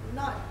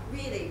 Not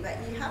really, but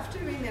you have to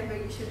remember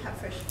you should have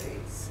fresh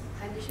foods,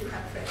 and you should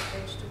have fresh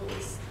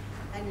vegetables,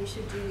 and you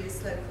should do your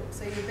slow cook.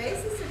 So your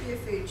basis of your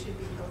food should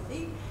be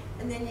healthy,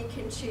 and then you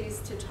can choose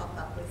to top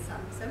up with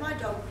some. So my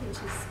dog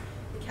pinches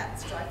the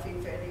cat's dry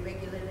food fairly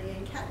regularly,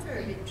 and cats are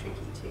a bit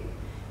tricky too.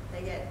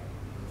 They get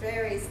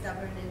very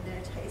stubborn in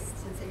their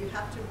tastes, and so you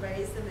have to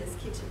raise them as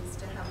kittens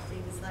to have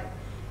things like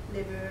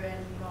liver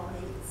and raw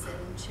meats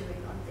and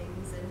chewing on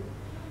things. And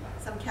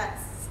some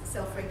cats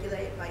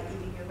self-regulate by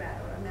eating a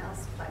rat or a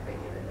mouse quite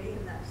regularly,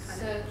 and that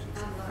kind of keeps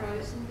them alive.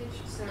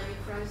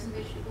 Frozen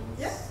vegetables.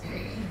 Yeah,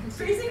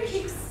 freezing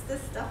keeps the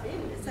stuff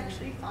in. It's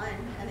actually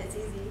fine, and it's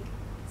easy.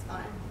 It's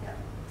fine. Yeah.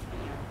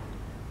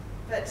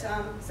 But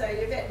so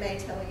your vet may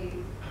tell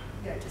you,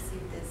 just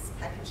eat this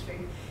packaged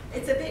food.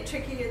 It's a bit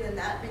trickier than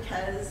that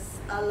because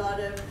a lot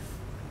of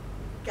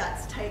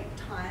guts take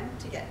time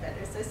to get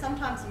better. So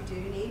sometimes you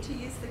do need to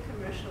use the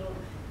commercial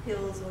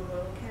pills or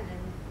Royal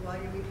Canin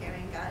while you're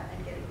repairing gut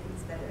and getting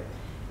things better.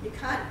 You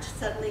can't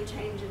suddenly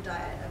change a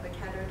diet of a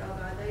cat or a dog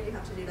either. You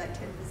have to do like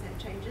 10%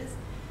 changes.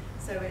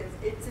 So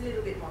it's a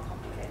little bit more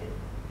complicated.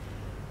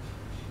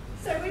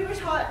 So we were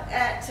taught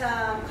at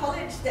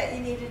college that you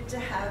needed to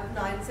have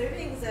 9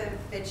 servings of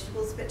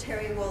vegetables, but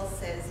Terry Walls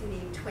says you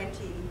need 20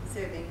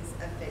 servings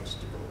of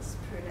vegetables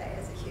per day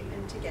as a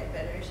human to get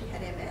better. She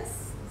had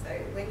MS, so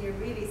when you're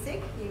really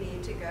sick, you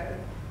need to go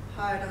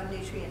hard on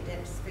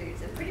nutrient-dense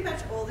foods. And pretty much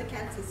all the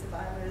cancer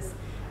survivors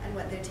and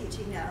what they're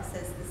teaching now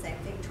says the same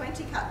thing,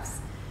 20 cups.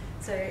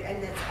 So,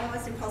 and it's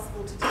almost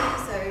impossible to do,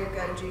 so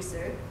go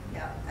juicer,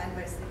 yeah, and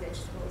mostly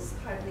vegetables,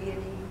 hardly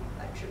any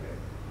like sugar.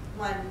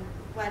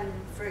 One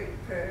fruit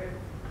per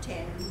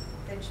 10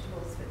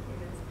 vegetables for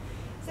humans.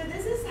 So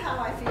this is how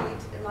I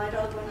feed my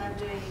dog when I'm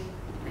doing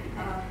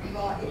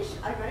raw-ish.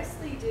 I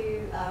mostly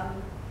do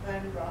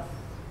bone broth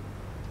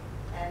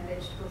and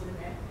vegetables in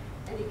there.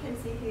 And you can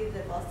see who the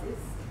boss is.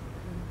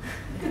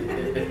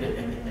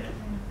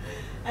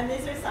 And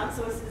these are some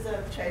sources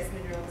of trace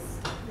minerals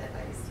that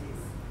I used to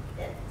use.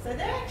 Yeah. So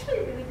they're actually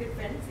really good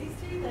friends, these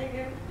two. They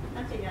go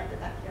hunting out the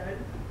backyard.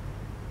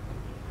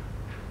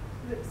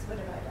 Oops, what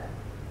have I done?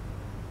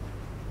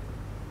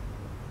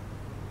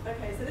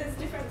 Okay, so there's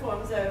different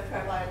forms of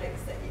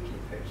probiotics that you can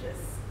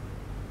purchase.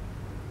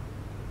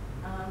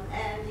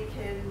 And you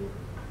can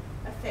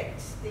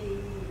affect the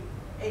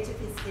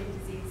atopy skin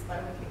disease by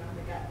working on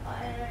the gut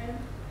biome,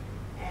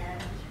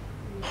 and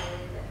you know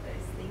that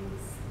those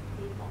things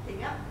keep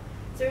popping up.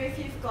 So if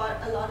you've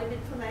got a lot of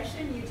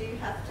inflammation, you do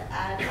have to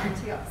add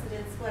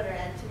antioxidants. What are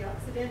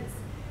antioxidants?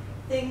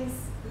 Things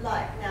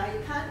like, now you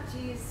can't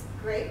use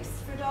grapes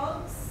for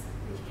dogs,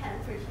 but you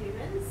can for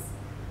humans.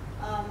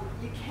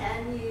 You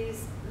can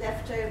use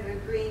leftover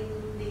green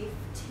leaf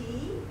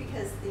tea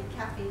because the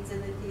caffeine's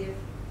in the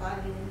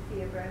theophylline and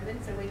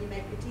theobromine. So when you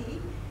make your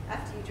tea,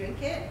 after you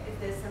drink it, if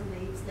there's some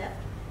leaves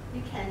left,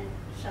 you can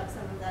shove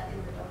some of that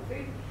in the dog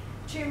food.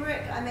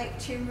 Turmeric, I make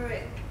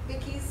turmeric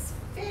bickies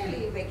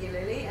fairly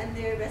regularly, and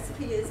their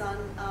recipe is on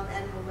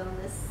Animal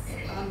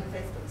Wellness on the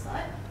Facebook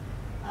site.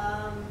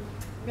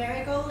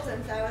 Marigolds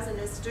and flowers and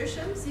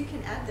nasturtiums, you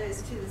can add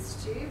those to the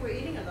stew. We're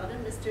eating a lot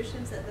of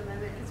nasturtiums at the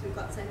moment because we've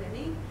got so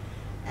many.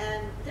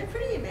 And they're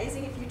pretty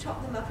amazing if you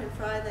chop them up and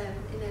fry them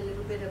in a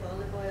little bit of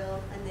olive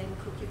oil and then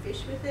cook your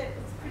fish with it.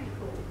 It's pretty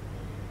cool.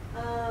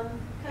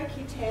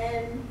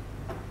 CoQ10,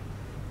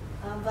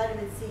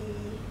 vitamin C,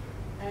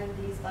 and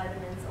these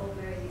vitamins, all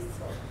very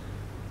useful.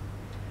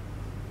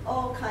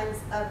 All kinds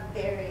of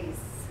berries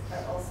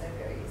are also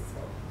very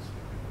useful.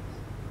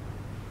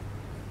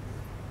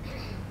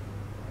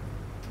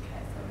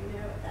 Okay, so we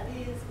know what that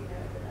is, we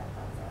know what the bad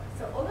bugs are.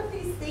 So all of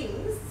these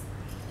things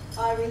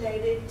are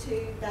related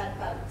to bad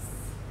bugs.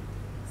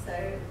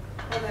 So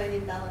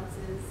hormone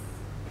imbalances.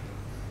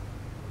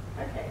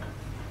 Okay,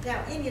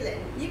 now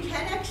inulin. You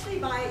can actually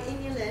buy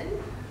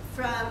inulin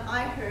from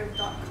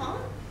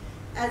iherb.com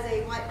as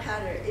a white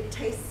powder. It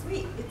tastes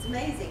sweet, it's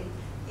amazing.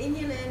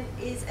 Inulin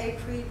is a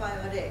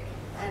prebiotic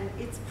and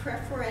it's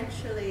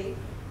preferentially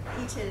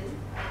eaten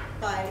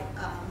by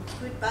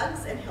good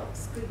bugs and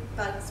helps good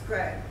bugs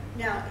grow.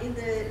 Now in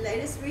the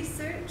latest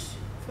research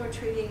for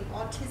treating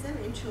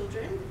autism in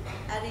children,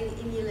 adding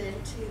inulin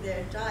to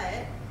their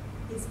diet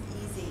is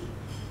easy.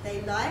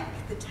 They like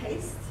the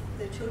taste,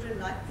 the children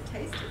like the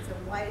taste. It's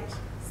a white,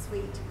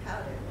 sweet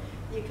powder.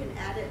 You can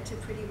add it to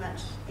pretty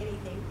much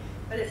anything,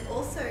 but it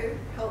also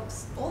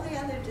helps all the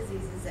other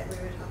diseases that we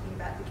were talking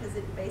about because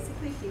it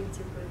basically feeds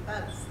your good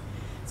bugs.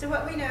 So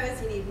what we know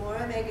is you need more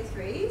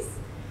omega-3s,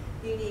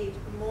 you need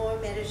more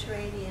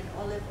Mediterranean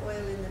olive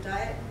oil in the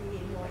diet, you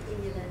need more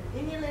inulin.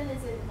 Inulin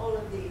is in all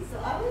of these. So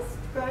I was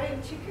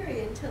growing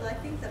chicory until I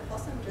think the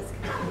possum just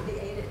completely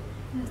ate it.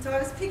 So I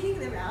was picking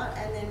them out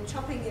and then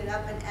chopping it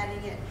up and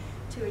adding it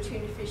to a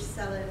tuna fish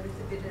salad with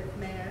a bit of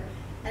mayo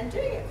and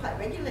doing it quite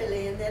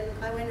regularly. And then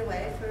I went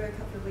away for a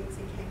couple of weeks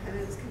and came home.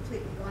 It was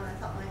completely gone. I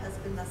thought my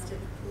husband must have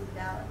pulled it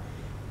out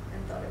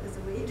and thought it was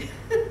a weed.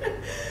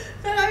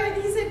 But I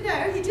mean, he said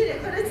no, he did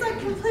it, but it's like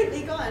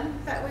completely gone.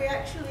 But we're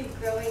actually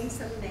growing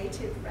some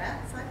native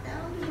rats I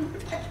found in the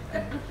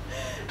backyard.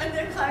 And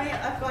they're climbing.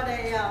 I've got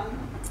a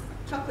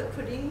chocolate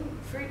pudding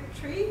fruit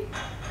tree,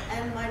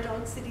 and my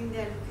dog's sitting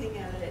there looking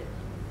at it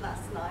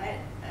last night,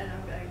 and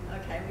I'm going,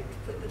 okay, we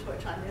put the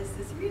torch on. There's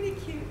this really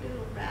cute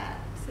little rat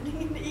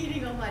sitting and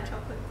eating all my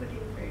chocolate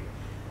pudding fruit,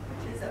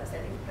 which is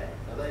upsetting. But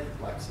Are they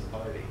like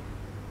sapote?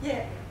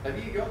 yeah,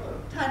 Have you got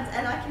them? tons,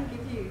 and I can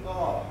give you.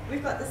 Oh,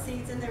 We've got the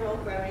seeds, and they're all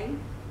growing.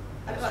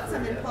 I've That's got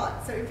some in brilliant.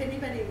 pots, so if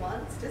anybody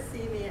wants, just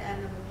see me at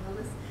Animal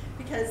Wellness,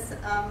 because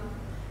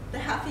the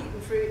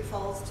half-eaten fruit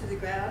falls to the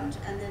ground,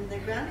 and then the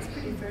ground is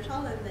pretty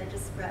fertile, and they're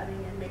just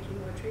sprouting and making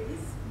more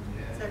trees.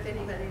 yeah. So if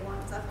anybody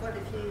wants, I've got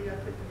a few, I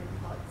put them in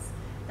pots.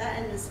 That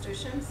and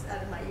nasturtiums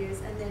out of my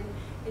ears. And then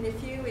in a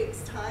few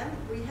weeks' time,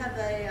 we have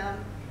a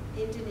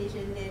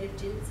Indonesian native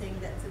ginseng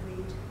that's a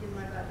weed in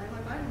my garden.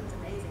 My garden's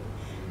amazing.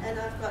 And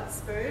I've got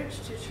spurge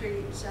to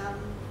treat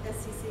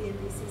SCC and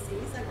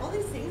BCCs. Like all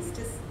these things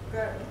just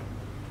grow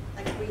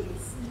like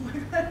weeds.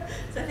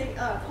 So I think,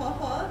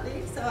 pawpaw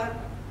leaf. So I'm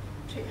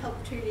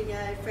helped treating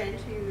a friend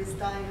who was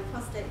dying of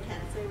prostate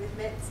cancer with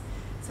Mets.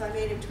 So I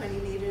made him 20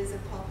 litres of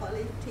pawpaw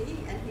leaf tea,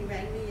 and he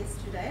rang me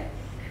yesterday.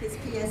 His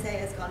PSA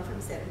has gone from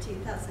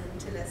 17,000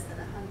 to less than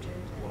 100,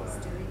 and he's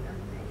doing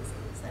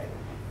amazing. So,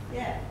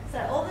 yeah. So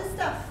all this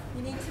stuff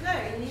you need to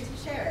know. You need to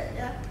share it.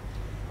 Yeah.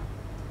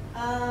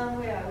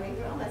 Where are we?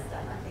 We're almost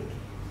done, I think.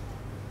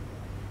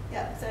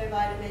 Yeah. So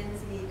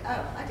vitamins. You need.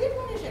 Oh, I did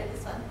want to share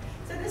this one.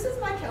 So this is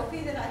my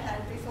kelpie that I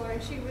had before,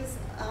 and she was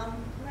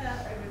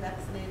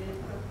over-vaccinated.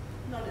 Well,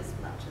 not as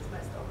much as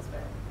most dogs,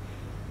 but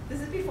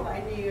this is before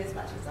I knew as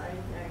much as I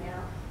know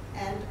now.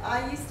 And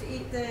I used to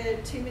eat the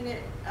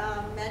 2-minute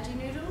Maggi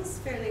noodles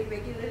fairly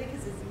regularly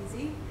because it's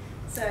easy.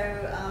 So,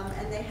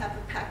 and they have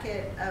a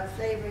packet of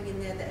flavoring in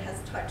there that has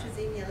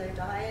tartrazine yellow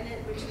dye in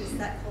it, which is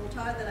that coal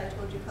tar that I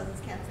told you causes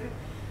cancer.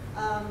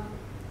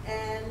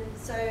 And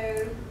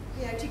so,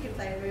 chicken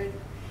flavored.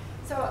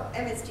 So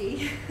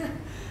MSG,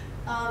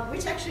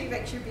 which actually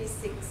wrecks your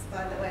B6,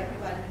 by the way,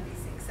 vitamin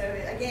B6. So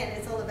again,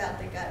 it's all about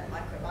the gut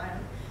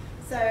microbiome.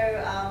 So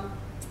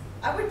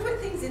I would put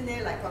things in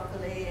there like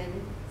broccoli and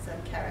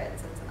some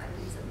carrots and some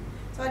onions.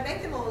 So I'd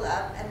make them all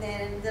up, and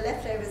then the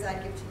leftovers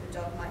I'd give to the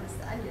dog minus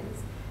the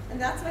onions. And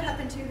that's what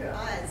happened to her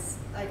eyes,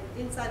 like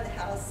inside the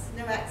house,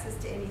 no access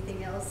to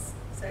anything else.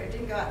 So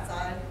didn't go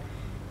outside.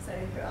 So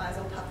her eyes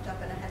all puffed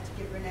up, and I had to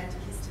give her an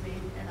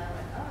antihistamine, and I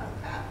went, oh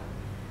crap.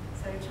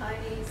 So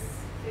Chinese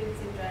food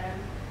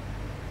syndrome.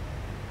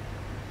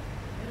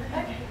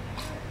 Okay.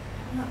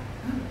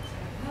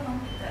 How long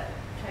did that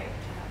take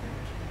to happen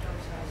to the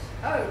dog's house?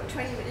 Oh,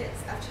 20 minutes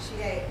after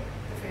she ate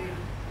the food.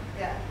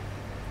 Yeah.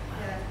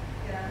 Yeah.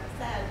 Yeah.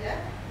 Sad, yeah?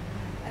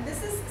 And this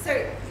this is,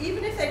 so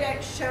even if they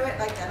don't show it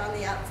like that on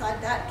the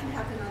outside, that can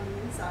happen on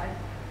the inside.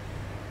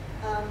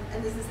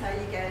 And this is how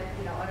you get,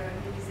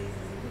 autoimmune diseases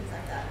and things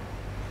like that.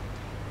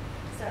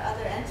 So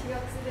other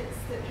antioxidants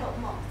that help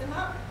mop them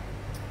up.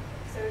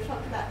 So we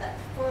talked about that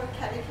before.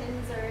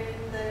 Catechins are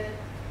in the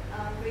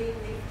green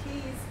leaf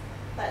teas,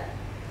 but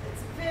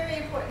it's very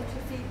important to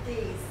feed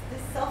these. The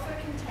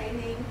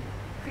sulfur-containing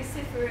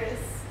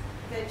cruciferous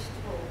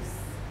vegetables,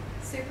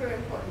 super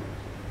important.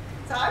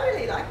 So I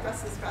really like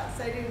Brussels sprouts.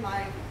 So do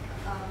my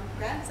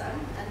grandson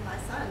and my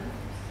son.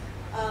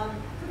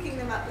 Cooking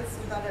them up with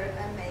some butter,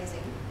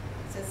 amazing.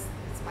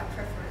 It's my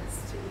preference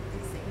to eat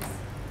these things,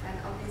 and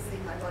obviously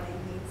my body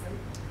needs them.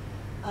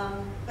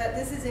 But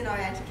this is in our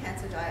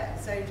anti-cancer diet,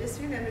 so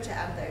just remember to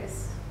add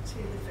those to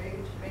the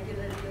food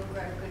regularly. You'll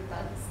grow good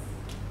buds.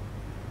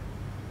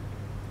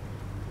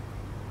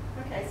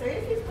 Okay, so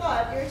if you've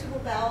got irritable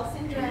bowel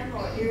syndrome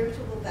or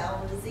irritable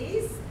bowel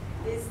disease,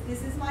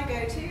 this is my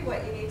go-to.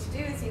 What you need to do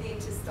is you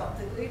need to stop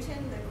the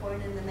gluten, the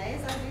corn and the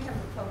maize. I do have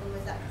a problem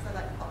with that because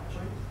I like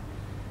popcorn.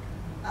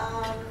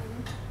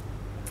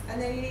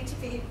 And then you need to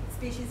feed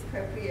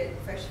species-appropriate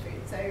fresh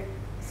food.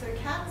 So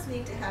cats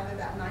need to have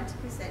about 90%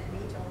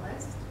 meat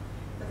almost,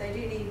 but they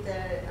do need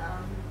the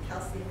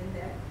calcium in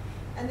there.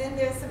 And then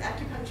there's some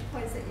acupuncture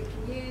points that you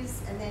can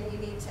use, and then you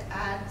need to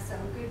add some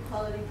good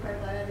quality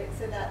probiotics.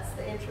 So that's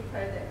the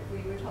Intrapro that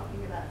we were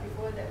talking about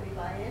before that we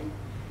buy in.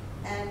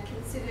 And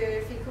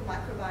consider fecal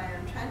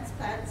microbiome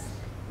transplants.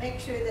 Make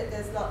sure that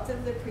there's lots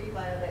of the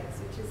prebiotics,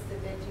 which is the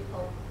veggie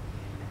pulp.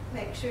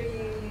 Make sure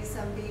you use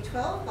some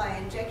B12 by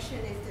injection.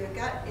 If their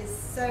gut is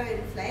so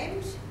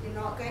inflamed, you're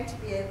not going to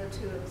be able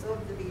to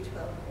absorb the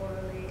B12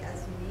 orally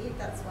as you need.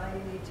 That's why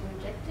you need to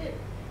inject it.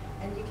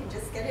 And you can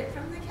just get it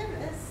from the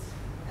chemist.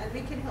 And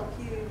we can help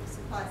you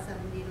supply some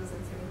needles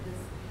and syringes.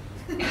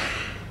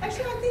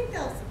 Actually, I think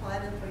they'll supply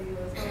them for you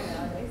as well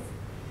nowadays.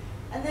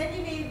 And then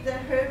you need the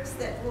herbs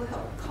that will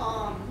help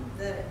calm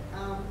the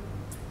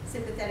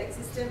sympathetic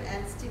system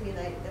and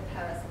stimulate the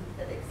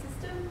parasympathetic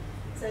system.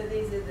 So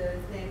these are the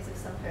names of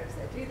some herbs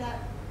that do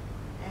that.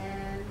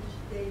 And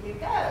there you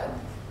go.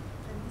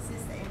 And this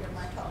is the end of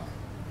my talk.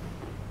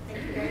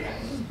 Thank you very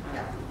much.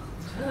 Yeah.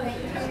 So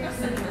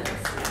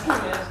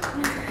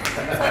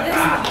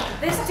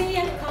there's tea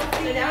and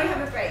coffee. So now we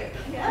have a break.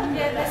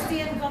 Yeah, there's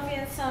tea and coffee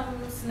and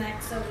some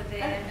snacks over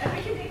there. And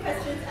we can do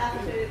questions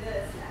after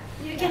the snack.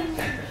 You can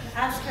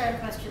ask her a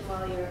question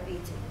while you're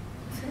eating.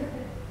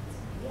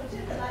 What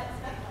did the lights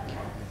back on?